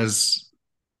as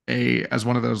as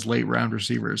one of those late round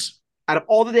receivers. Out of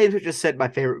all the names I just said, my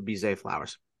favorite would be Zay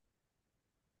Flowers.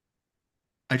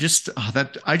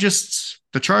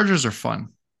 The Chargers are fun.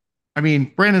 I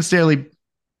mean, Brandon Staley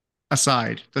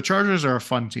aside, the Chargers are a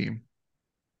fun team.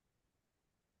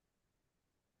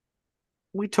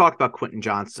 We talked about Quentin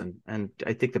Johnston, and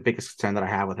I think the biggest concern that I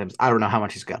have with him is I don't know how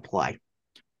much he's going to play.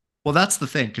 Well, that's the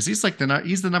thing because he's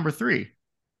the number 3 in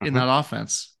Mm-hmm. that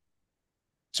offense.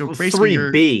 So basically,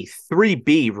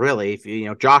 3B, really.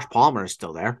 If Josh Palmer is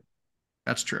still there.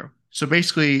 that's true. So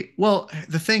basically, well,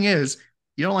 the thing is,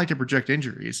 you don't like to project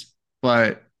injuries,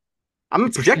 but I'm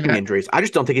it's projecting Keenan. injuries. I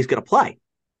just don't think he's going to play.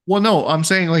 Well, no, I'm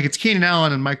saying like it's Keenan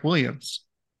Allen and Mike Williams.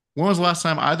 When was the last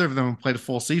time either of them played a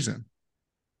full season?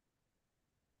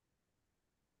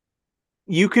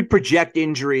 You could project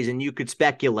injuries and you could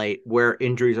speculate where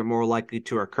injuries are more likely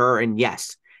to occur. And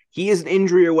yes, he is an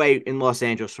injury away in Los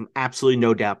Angeles from absolutely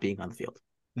no doubt being on the field.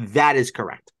 That is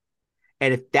correct.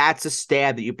 And if that's a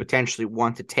stab that you potentially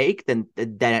want to take, then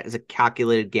that is a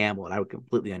calculated gamble, and I would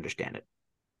completely understand it.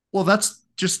 Well, that's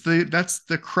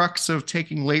the crux of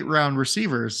taking late round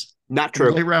receivers, Not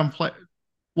true. late round play.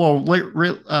 Well,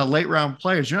 late round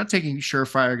players. You're not taking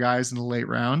surefire guys in the late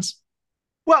rounds.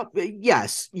 Well,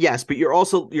 yes, but you're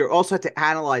also have to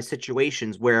analyze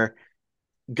situations where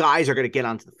guys are going to get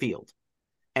onto the field,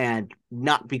 and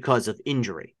not because of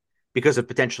injury, because of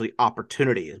potentially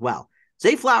opportunity as well.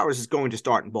 Zay Flowers is going to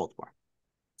start in Baltimore.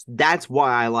 That's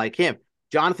why I like him.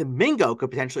 Jonathan Mingo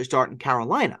could potentially start in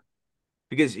Carolina.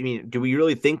 Because, I mean, do we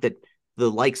really think that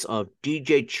the likes of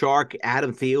DJ Chark,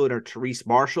 Adam Thielen, or Therese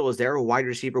Marshall, is there a wide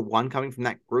receiver 1 coming from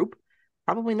that group?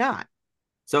 Probably not.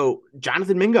 So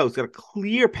Jonathan Mingo's got a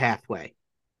clear pathway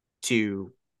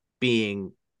to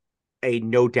being a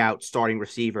no doubt starting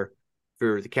receiver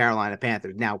for the Carolina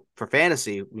Panthers. Now, for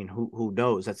fantasy, I mean, who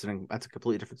knows? That's a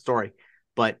completely different story.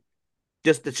 But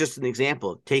it's just an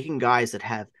example of taking guys that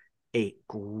have a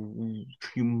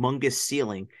humongous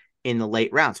ceiling in the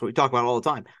late rounds. What we talk about all the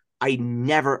time. I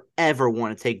never ever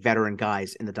want to take veteran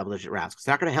guys in the double-digit rounds because it's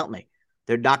not going to help me.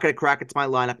 They're not going to crack into my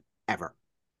lineup ever.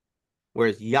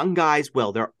 Whereas young guys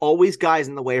will. There are always guys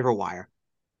in the waiver wire,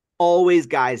 always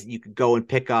guys that you could go and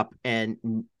pick up and,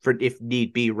 for if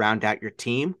need be, round out your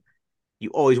team. You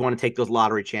always want to take those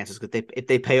lottery chances because if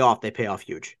they pay off, they pay off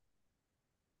huge.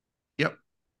 Yep.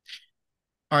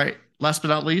 All right. Last but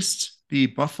not least, the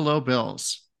Buffalo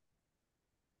Bills.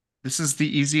 This is the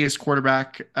easiest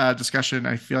quarterback discussion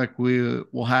I feel like we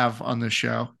will have on this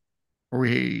show.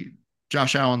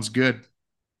 Josh Allen's good.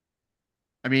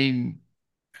 I mean,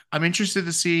 I'm interested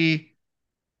to see.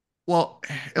 Well,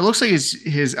 it looks like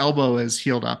his elbow is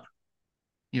healed up,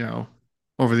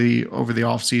 over the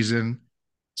off season,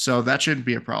 so that shouldn't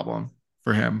be a problem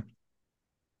for him.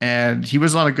 And he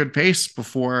was on a good pace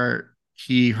before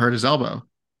he hurt his elbow.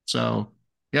 So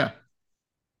yeah.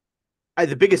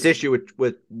 The biggest issue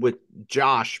with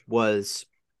Josh was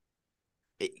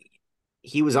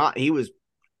he was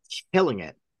killing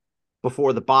it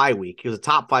before the bye week. He was a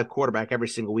top 5 quarterback every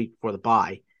single week before the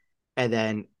bye, and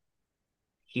then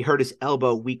he hurt his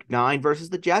elbow week 9 versus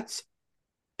the Jets,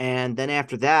 and then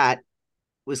after that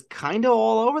was kind of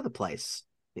all over the place.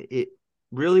 It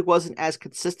really wasn't as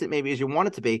consistent maybe as you want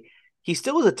it to be. He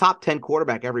still was a top 10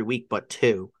 quarterback every week but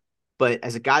 2. But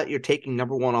as a guy that you're taking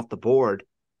number 1 off the board,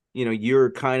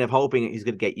 you're kind of hoping he's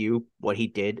going to get you what he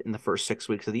did in the first 6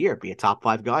 weeks of the year, be a top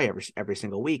 5 guy every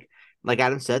single week. Like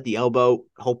Adam said, the elbow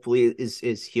hopefully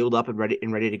is healed up and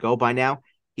ready to go by now.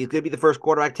 He's going to be the first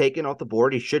quarterback taken off the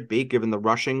board. He should be, given the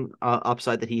rushing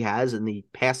upside that he has and the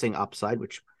passing upside,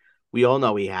 which we all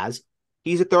know he has.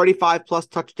 He's a 35-plus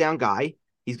touchdown guy.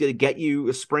 He's going to get you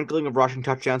a sprinkling of rushing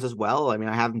touchdowns as well. I mean,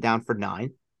 I have him down for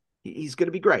 9. He's going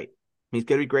to be great. He's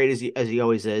going to be great as he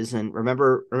always is. And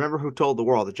remember who told the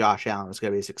world that Josh Allen was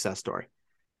going to be a success story.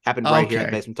 Happened right here on the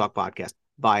Okay. Basement Talk podcast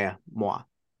via moi.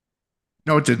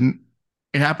 No, it didn't.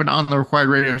 It happened on the Required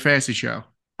Radio Fantasy Show.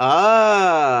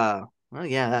 Oh, well,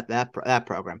 yeah, that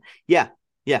program. Yeah,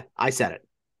 I said it.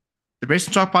 The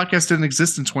Basement Talk podcast didn't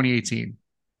exist in 2018.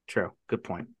 True. Good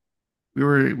point.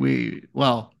 Were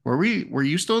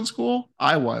you still in school?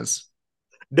 I was.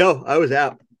 No, I was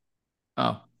out.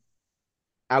 Oh,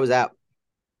 I was out.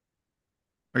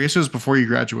 I guess it was before you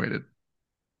graduated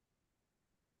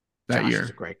that Josh year. is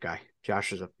a great guy.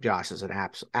 Josh is an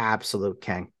absolute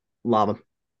king. Love him.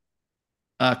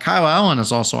 Kyle Allen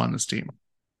is also on this team.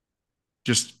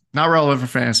 Just not relevant for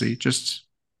fantasy, just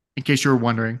in case you were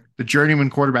wondering. The journeyman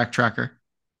quarterback tracker.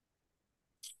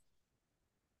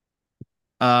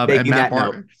 And Matt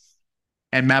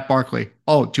Barkley.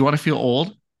 Oh, do you want to feel old?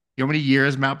 You know how many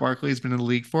years Matt Barkley has been in the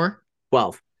league for?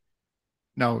 12.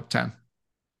 No, 10.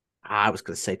 I was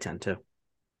going to say 10 too.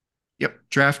 Yep.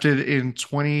 Drafted in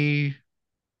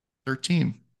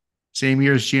 2013. Same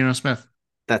year as Geno Smith.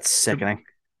 That's sickening.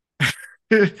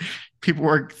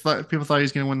 People thought he was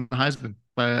going to win the Heisman,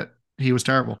 but he was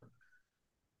terrible.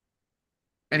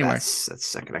 Anyway, that's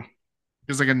sickening. He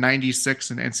was like a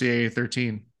 96 in NCAA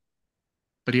 13,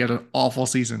 but he had an awful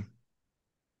season.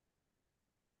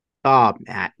 Oh,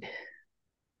 Matt.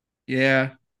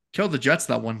 Yeah, killed the Jets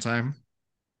that one time.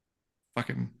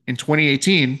 Fucking in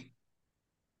 2018.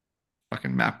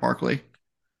 Fucking Matt Barkley.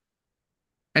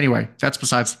 Anyway, that's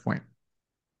besides the point.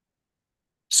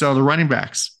 So the running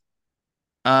backs.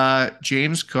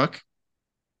 James Cook.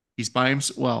 He's by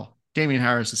himself. Well, Damian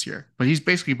Harris is here, but he's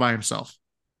basically by himself.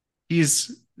 You'd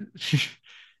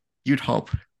hope.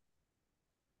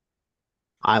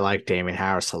 I like Damian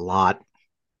Harris a lot.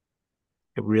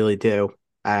 I really do.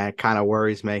 It kind of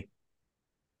worries me.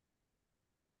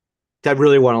 I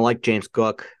really want to like James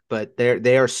Cook, but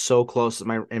they are so close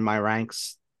in my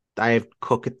ranks. I have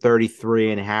Cook at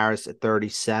 33 and Harris at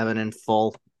 37 in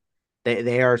full.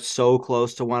 They are so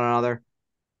close to one another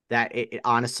that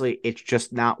honestly, it's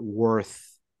just not worth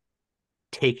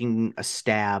taking a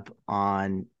stab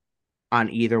on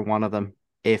either one of them,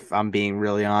 if I'm being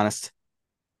really honest.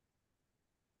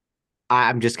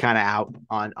 I'm just kind of out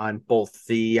on both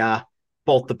the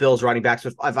Bills running backs.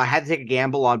 If I had to take a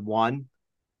gamble on one,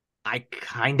 I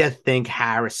kind of think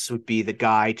Harris would be the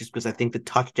guy, just because I think the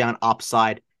touchdown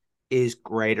upside is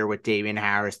greater with Damian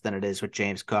Harris than it is with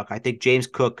James Cook. I think James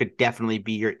Cook could definitely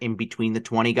be your in between the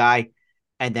 20 guy.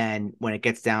 And then when it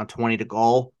gets down 20 to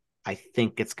goal, I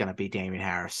think it's going to be Damian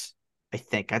Harris. I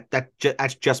think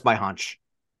that's just my hunch.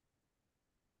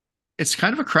 It's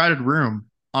kind of a crowded room,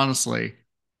 honestly.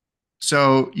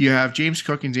 So you have James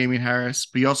Cook and Damian Harris,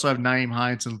 but you also have Naeem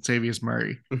Hines and Latavius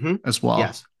Murray Mm-hmm. as well.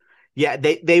 Yes. Yeah,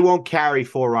 they won't carry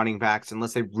 4 running backs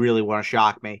unless they really want to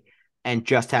shock me and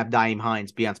just have Naeem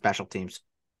Hines be on special teams.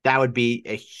 That would be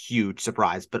a huge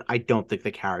surprise, but I don't think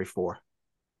they carry 4.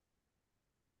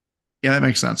 Yeah, that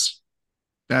makes sense.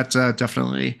 That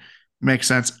definitely makes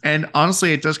sense. And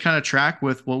honestly, it does kind of track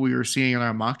with what we were seeing in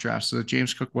our mock draft. So that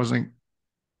James Cook wasn't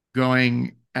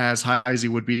going as high as he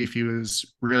would be if he was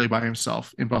really by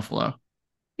himself in Buffalo.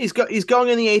 He's going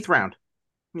in the 8th round.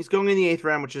 He's going in the 8th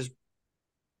round, which is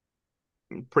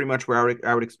pretty much where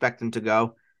I would expect him to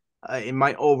go. In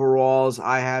my overalls,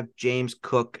 I have James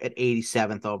Cook at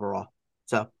 87th overall.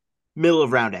 So middle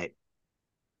of round 8.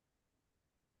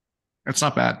 That's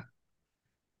not bad.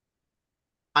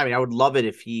 I mean, I would love it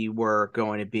if he were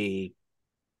going to be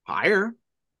higher.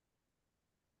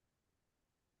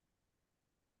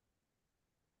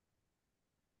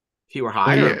 If he were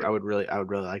Well, yeah, higher, I would really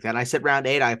like that. And I said round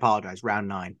 8. I apologize. Round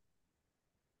 9.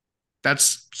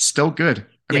 that's still good.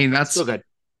 I Yeah, mean, still that's good.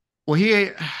 well,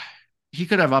 he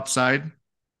could have upside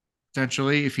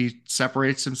potentially if he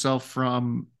separates himself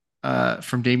from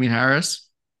Damian Harris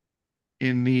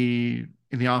in the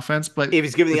offense. But If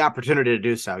he's given the with opportunity to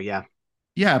do so, yeah.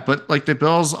 yeah, but like the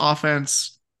Bills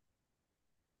offense,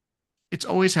 it's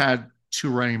always had two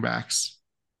running backs,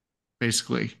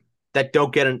 basically. That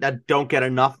don't get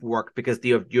enough work because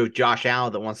you have Josh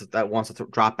Allen that wants to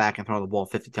drop back and throw the ball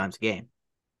 50 times a game.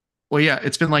 Well, yeah,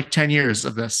 it's been like 10 years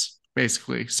of this,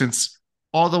 basically, since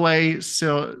all the way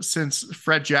since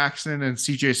Fred Jackson and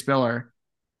CJ Spiller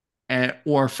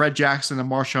or Fred Jackson and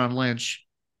Marshawn Lynch.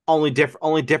 Only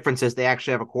difference is they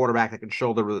actually have a quarterback that can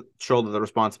shoulder the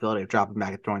responsibility of dropping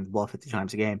back and throwing the ball 50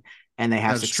 times a game, and they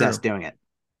have That is success true. doing it.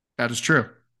 That is true.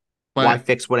 Why But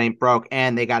fix what ain't broke?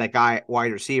 And they got a guy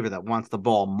wide receiver that wants the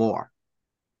ball more.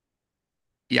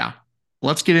 yeah,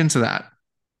 let's get into that.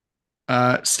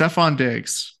 Stephon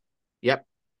Diggs. Yep.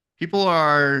 People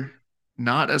are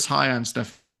not as high on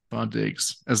Stephon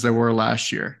Diggs as they were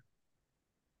last year,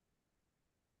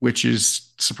 which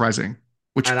is surprising,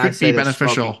 which And I could say be they're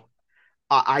smoking. beneficial.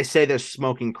 I say they're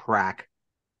smoking crack.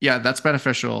 Yeah, that's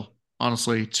beneficial,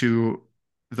 honestly, to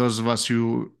those of us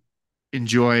who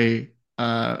enjoy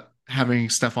having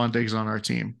Stephon Diggs on our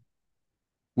team,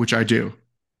 which I do.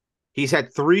 He's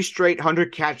had 3 straight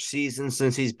 100 catch seasons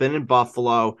since he's been in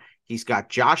Buffalo. He's got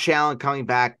Josh Allen coming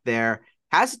back there.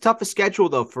 Has the toughest schedule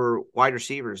though for wide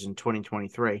receivers in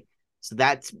 2023. So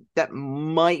that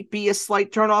might be a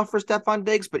slight turnoff for Stephon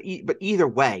Diggs, but either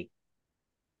way,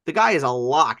 the guy is a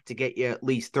lock to get you at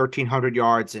least 1,300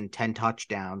 yards and 10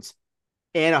 touchdowns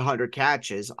and 100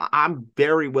 catches. I'm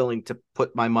very willing to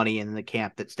put my money in the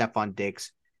camp that Stephon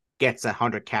Diggs gets a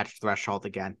 100 catch threshold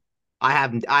again. I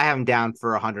have him down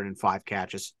for 105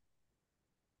 catches.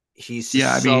 He's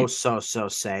Yeah, just I mean, so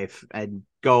safe, and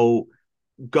go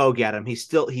get him. He's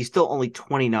still only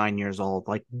 29 years old.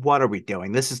 Like, what are we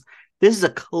doing? This is a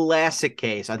classic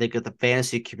case, I think, of the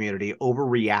fantasy community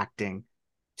overreacting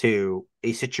to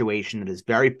a situation that is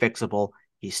very fixable.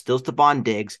 He's still Stephon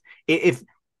Diggs.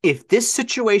 If this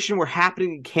situation were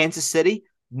happening in Kansas City,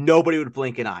 nobody would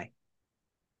blink an eye.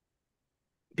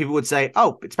 People would say,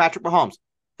 "Oh, it's Patrick Mahomes.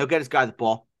 He'll get his guy the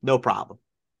ball, no problem."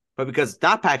 But because it's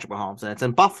not Patrick Mahomes and it's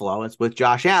in Buffalo, it's with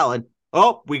Josh Allen.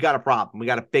 Oh, we got a problem. We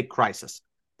got a big crisis.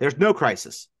 There's no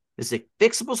crisis. This is a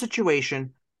fixable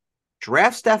situation.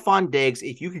 Draft Stephon Diggs.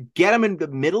 If you could get him in the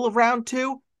middle of round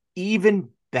 2, even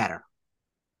better.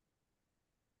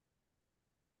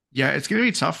 yeah, it's going to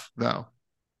be tough though.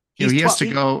 He's He has 12.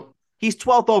 to go. He's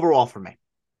 12th overall for me.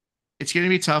 It's going to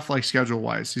be tough, like schedule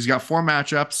wise. He's got four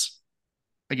matchups.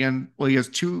 Again, well, he has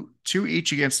two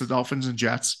each against the Dolphins and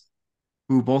Jets,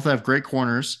 who both have great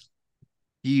corners.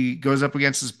 He goes up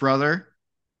against his brother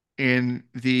in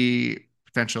the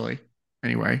potentially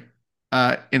anyway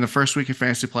in the first week of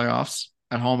fantasy playoffs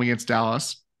at home against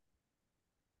Dallas,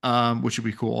 which would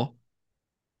be cool.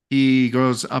 He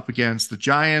goes up against the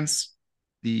Giants,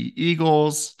 the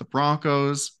Eagles, the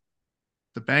Broncos,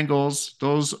 the Bengals.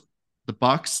 The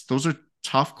Bucks. Those are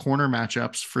tough corner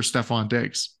matchups for Stephon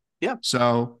Diggs. Yeah.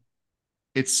 So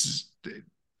it's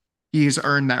he's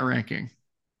earned that ranking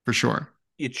for sure.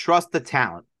 You trust the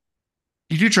talent.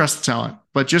 You do trust the talent,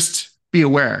 but just be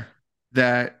aware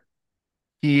that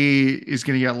he is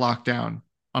going to get locked down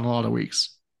on a lot of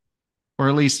weeks, or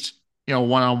at least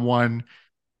one on one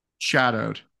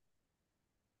shadowed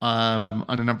on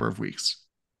a number of weeks.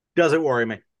 Doesn't worry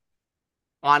me.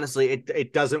 Honestly,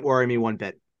 it doesn't worry me one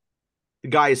bit. The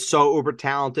guy is so uber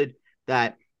talented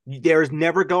that there's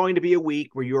never going to be a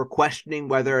week where you're questioning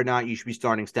whether or not you should be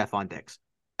starting Stephon Diggs.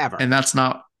 Ever. And that's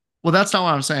not Well, that's not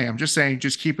what I'm saying. I'm just saying,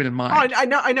 just keep it in Oh, mind. I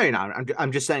know you're not.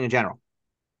 I'm just saying in general.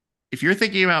 If you're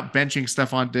thinking about benching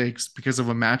Stephon Diggs because of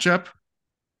a matchup,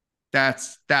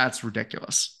 that's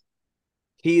ridiculous.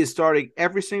 He is starting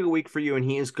every single week for you, and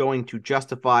he is going to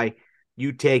justify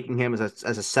you taking him as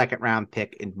a second round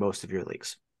pick in most of your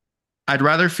leagues. I'd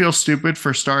rather feel stupid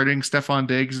for starting Stephon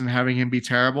Diggs and having him be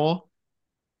terrible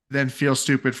than feel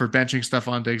stupid for benching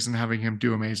Stephon Diggs and having him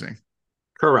do amazing.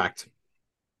 Correct.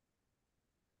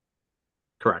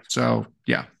 Correct. So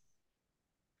yeah.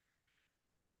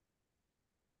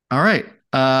 All right.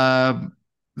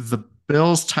 The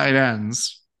Bills tight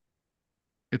ends.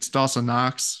 It's Dawson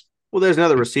Knox. Well, there's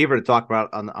another receiver to talk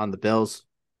about on the Bills.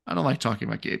 I don't like talking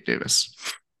about Gabe Davis.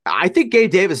 I think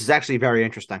Gabe Davis is actually very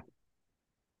interesting.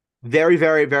 Very,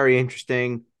 very, very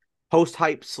interesting. Post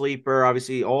hype sleeper.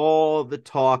 Obviously, all the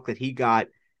talk that he got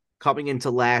coming into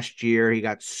last year, he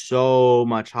got so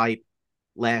much hype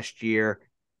last year.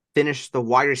 Finished the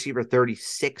wide receiver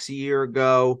 36 a year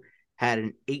ago, had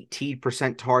an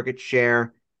 18% target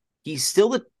share. He's still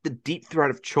the deep threat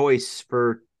of choice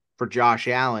for Josh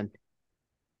Allen,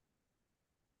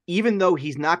 even though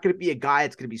he's not going to be a guy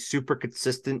that's going to be super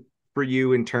consistent for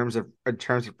you in terms of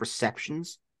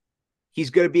receptions. He's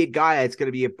going to be a guy that's going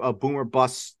to be a boomer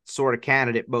bust sort of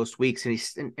candidate most weeks,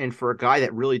 and for a guy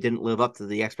that really didn't live up to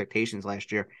the expectations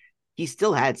last year, he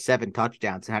still had 7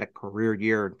 touchdowns and had a career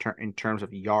year in terms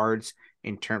of yards,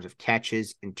 in terms of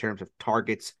catches, in terms of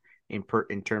targets, in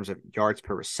terms of yards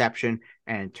per reception,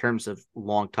 and in terms of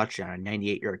long touchdown, a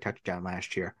 98-yard touchdown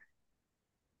last year.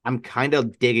 I'm kind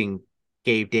of digging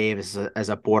Gabe Davis as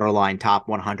a borderline top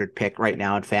 100 pick right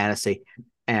now in fantasy.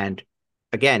 And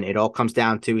again, it all comes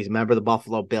down to he's a member of the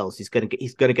Buffalo Bills. He's gonna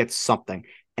get something,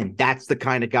 and that's the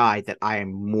kind of guy that I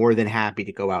am more than happy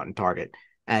to go out and target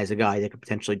as a guy that could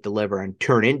potentially deliver and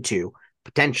turn into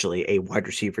potentially a wide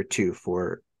receiver 2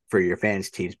 for your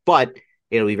fantasy teams. But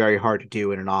it'll be very hard to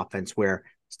do in an offense where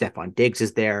Stephon Diggs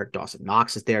is there, Dawson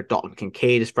Knox is there, Dalton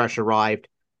Kincaid is fresh arrived.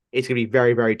 It's going to be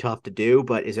very, very tough to do,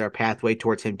 but is there a pathway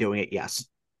towards him doing it? Yes.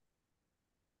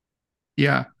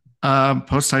 Yeah.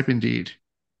 Post type indeed.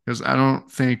 Because I don't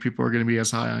think people are going to be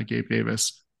as high on Gabe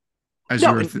Davis as you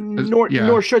No, were. Yeah.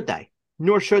 nor should they.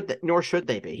 Nor should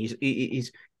they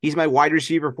be. He's my wide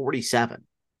receiver 47.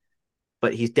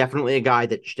 But he's definitely a guy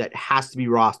that has to be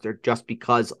rostered just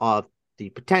because of the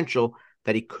potential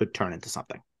that he could turn into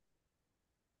something.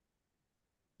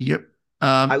 Yep.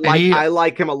 I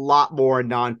like him a lot more in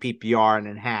non PPR and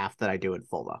in half than I do in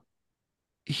full though.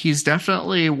 He's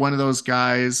definitely one of those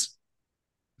guys,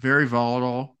 very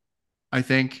volatile, I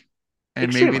think.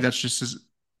 And maybe Extremely. that's just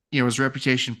his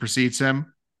reputation precedes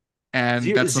him. And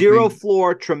that's Zero something,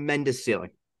 floor, tremendous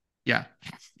ceiling. yeah,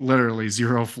 literally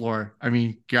zero floor. I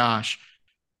mean, gosh,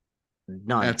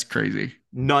 None. that's crazy.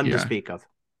 None to Yeah. speak of.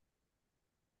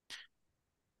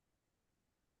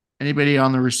 Anybody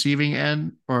on the receiving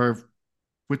end or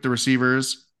with the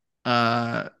receivers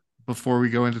uh, before we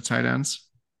go into tight ends?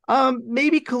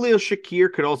 Maybe Khalil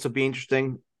Shakir could also be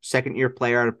interesting. Second year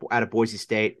player out of Boise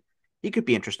State. He could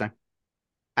be interesting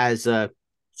as a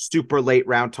super late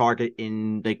round target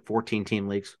in like 14 team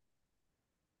leagues.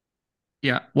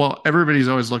 Yeah. Well, everybody's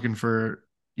always looking for,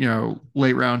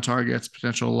 late round targets,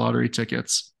 potential lottery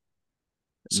tickets.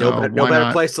 So No why better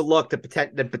not? place to look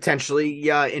than potentially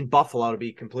in Buffalo, to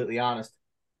be completely honest.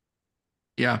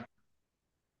 Yeah,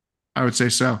 I would say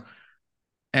so.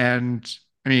 And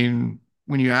I mean,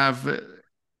 when you have,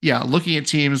 looking at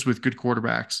teams with good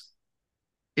quarterbacks,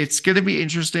 it's going to be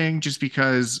interesting just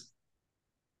because,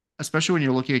 especially when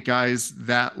you're looking at guys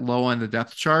that low on the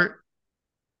depth chart,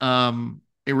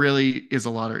 it really is a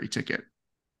lottery ticket.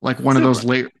 Like one of those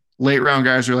Super. late round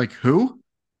guys are like, who?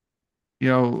 You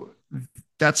know,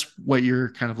 that's what you're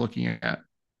kind of looking at.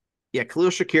 Yeah, Khalil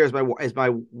Shakir is my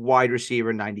wide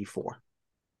receiver 94.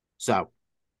 So,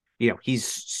 he's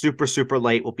super, super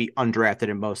late, will be undrafted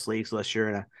in most leagues unless you're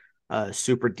in a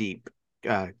super deep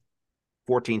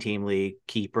 14 team league,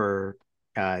 keeper,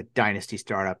 dynasty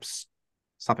startups,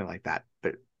 something like that.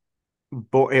 But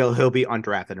he'll be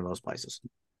undrafted in most places.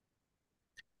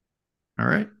 All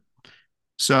right.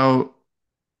 So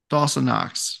Dawson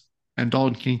Knox and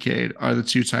Dalton Kincaid are the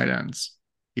 2 tight ends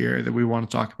here that we want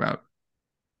to talk about.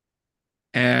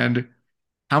 And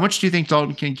how much do you think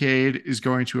Dalton Kincaid is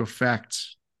going to affect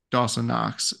Dawson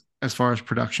Knox as far as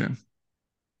production?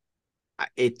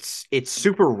 It's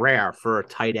super rare for a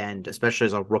tight end, especially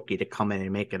as a rookie, to come in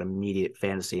and make an immediate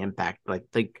fantasy impact. But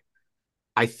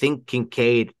I think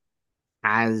Kincaid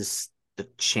has the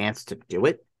chance to do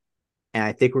it. And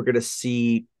I think we're going to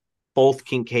see both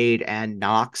Kincaid and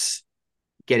Knox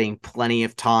getting plenty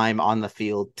of time on the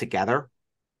field together.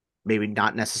 maybe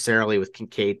not necessarily with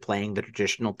Kincaid playing the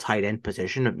traditional tight end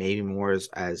position, but maybe more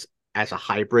as a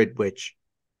hybrid, which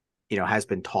has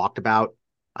been talked about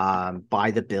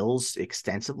by the Bills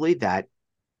extensively, that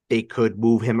they could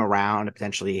move him around,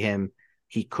 potentially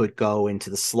he could go into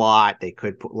the slot. They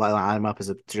could line him up as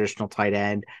a traditional tight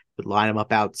end, could line him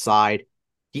up outside.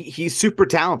 He's super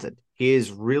talented. He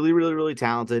is really, really, really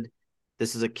talented.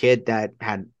 This is a kid that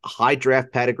had a high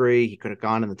draft pedigree. He could have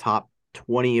gone in the top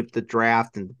 20 of the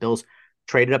draft, and the Bills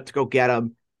traded up to go get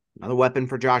him. Another weapon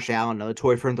for Josh Allen, another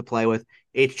toy for him to play with.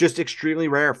 It's just extremely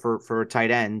rare for a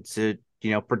tight end to,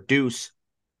 produce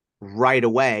right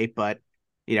away. But,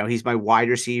 he's my wide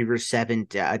receiver. He's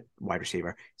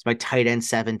my tight end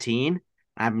 17.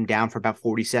 I have him down for about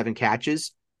 47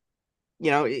 catches.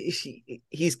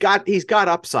 He's got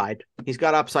upside. He's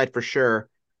got upside for sure.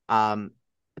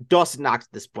 Dawson Knox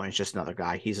at this point is just another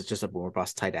guy. He's just a more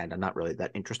robust tight end. I'm not really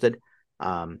that interested.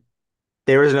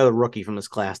 There is another rookie from this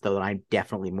class, though, that I'm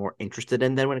definitely more interested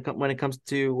in than when it comes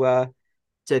to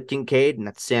Kincaid, and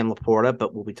that's Sam Laporta.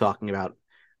 But we'll be talking about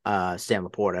Sam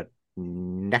Laporta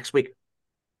next week.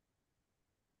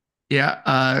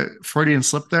 Yeah, Freudian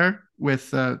slip there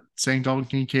with saying Dalton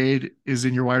Kincaid is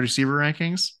in your wide receiver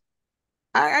rankings.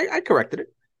 I corrected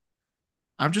it.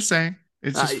 I'm just saying.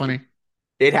 It's just funny.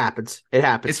 It happens.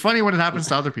 It's funny when it happens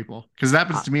to other people, because it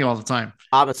happens to me all the time.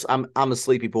 I'm a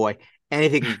sleepy boy.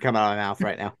 Anything can come out of my mouth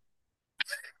right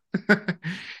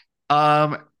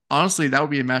now. Honestly, that would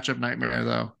be a matchup nightmare,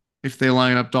 though, if they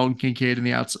line up Dalton Kincaid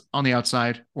on the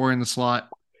outside or in the slot.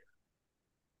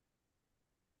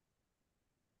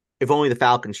 If only the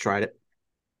Falcons tried it.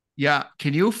 Yeah.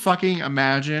 Can you fucking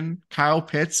imagine Kyle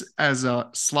Pitts as a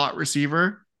slot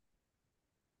receiver?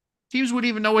 Teams wouldn't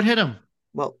even know what hit him.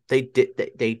 Well,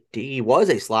 he was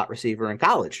a slot receiver in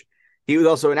college. He was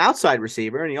also an outside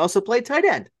receiver, and he also played tight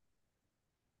end,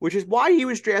 which is why he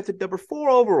was drafted number 4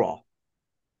 overall.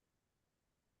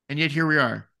 And yet here we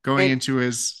are going into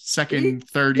his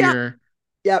third year.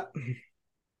 Yep.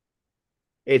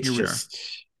 It's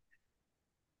just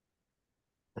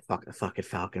the fucking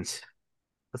Falcons.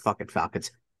 The fucking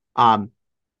Falcons. But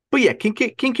yeah,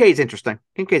 Kincaid's interesting.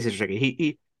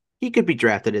 He could be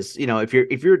drafted as, if you're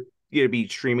going to be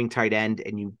streaming tight end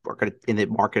and you are going to in the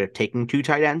market of taking 2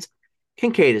 tight ends,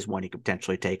 Kincaid is one you could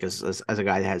potentially take as a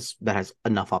guy that has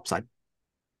enough upside.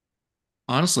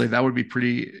 Honestly, that would be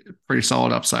pretty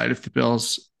solid upside if the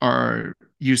Bills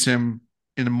use him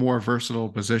in more versatile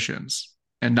positions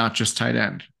and not just tight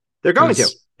end. They're going to.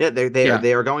 Yeah,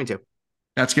 they are going to.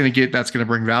 That's going to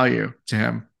bring value to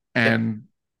him. And,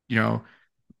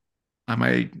 I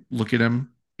might look at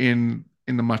him in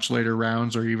the much later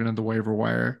rounds or even in the waiver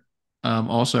wire.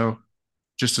 Also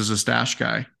just as a stash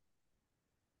guy.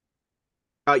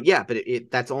 Yeah, but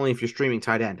that's only if you're streaming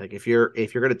tight end. Like if you're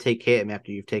going to take him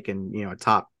after you've taken, a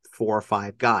top 4 or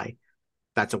 5 guy,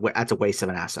 that's a waste of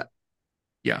an asset.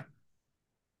 Yeah.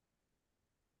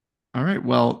 All right.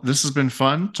 Well, this has been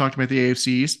fun talking about the AFC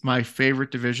East, my favorite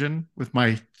division, with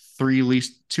my 2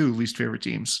 least favorite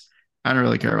teams. I don't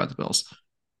really care about the Bills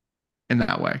in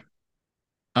that way.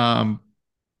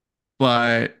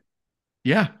 But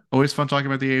yeah, always fun talking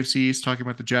about the AFC East, talking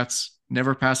about the Jets.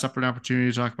 Never pass up an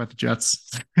opportunity to talk about the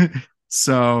Jets.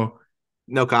 So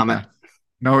no comment.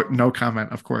 Yeah. No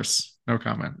comment, of course. No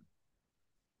comment.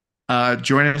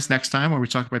 Join us next time when we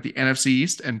talk about the NFC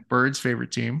East and Bird's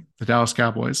favorite team, the Dallas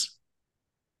Cowboys.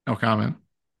 No comment.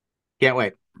 Can't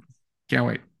wait.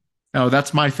 No,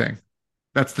 that's my thing.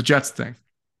 That's the Jets thing.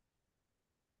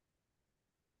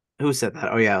 Who said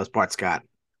that? Oh, yeah, it was Bart Scott.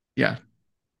 Yeah.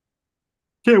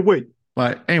 Can't wait.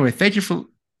 But anyway,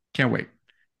 can't wait.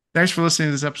 Thanks for listening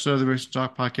to this episode of the Divisional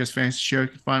Talk Podcast Fantasy Show. You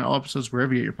can find all episodes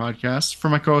wherever you get your podcasts. For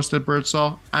my co-host, Ed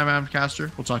Birdsall, I'm Adam Castor.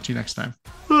 We'll talk to you next time.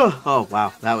 Oh,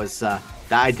 wow. That was,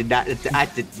 I did not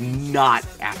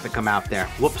have to come out there.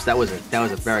 Whoops, that was a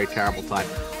very terrible time.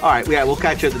 All right, we'll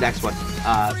catch you at the next one.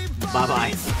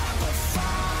 Bye-bye.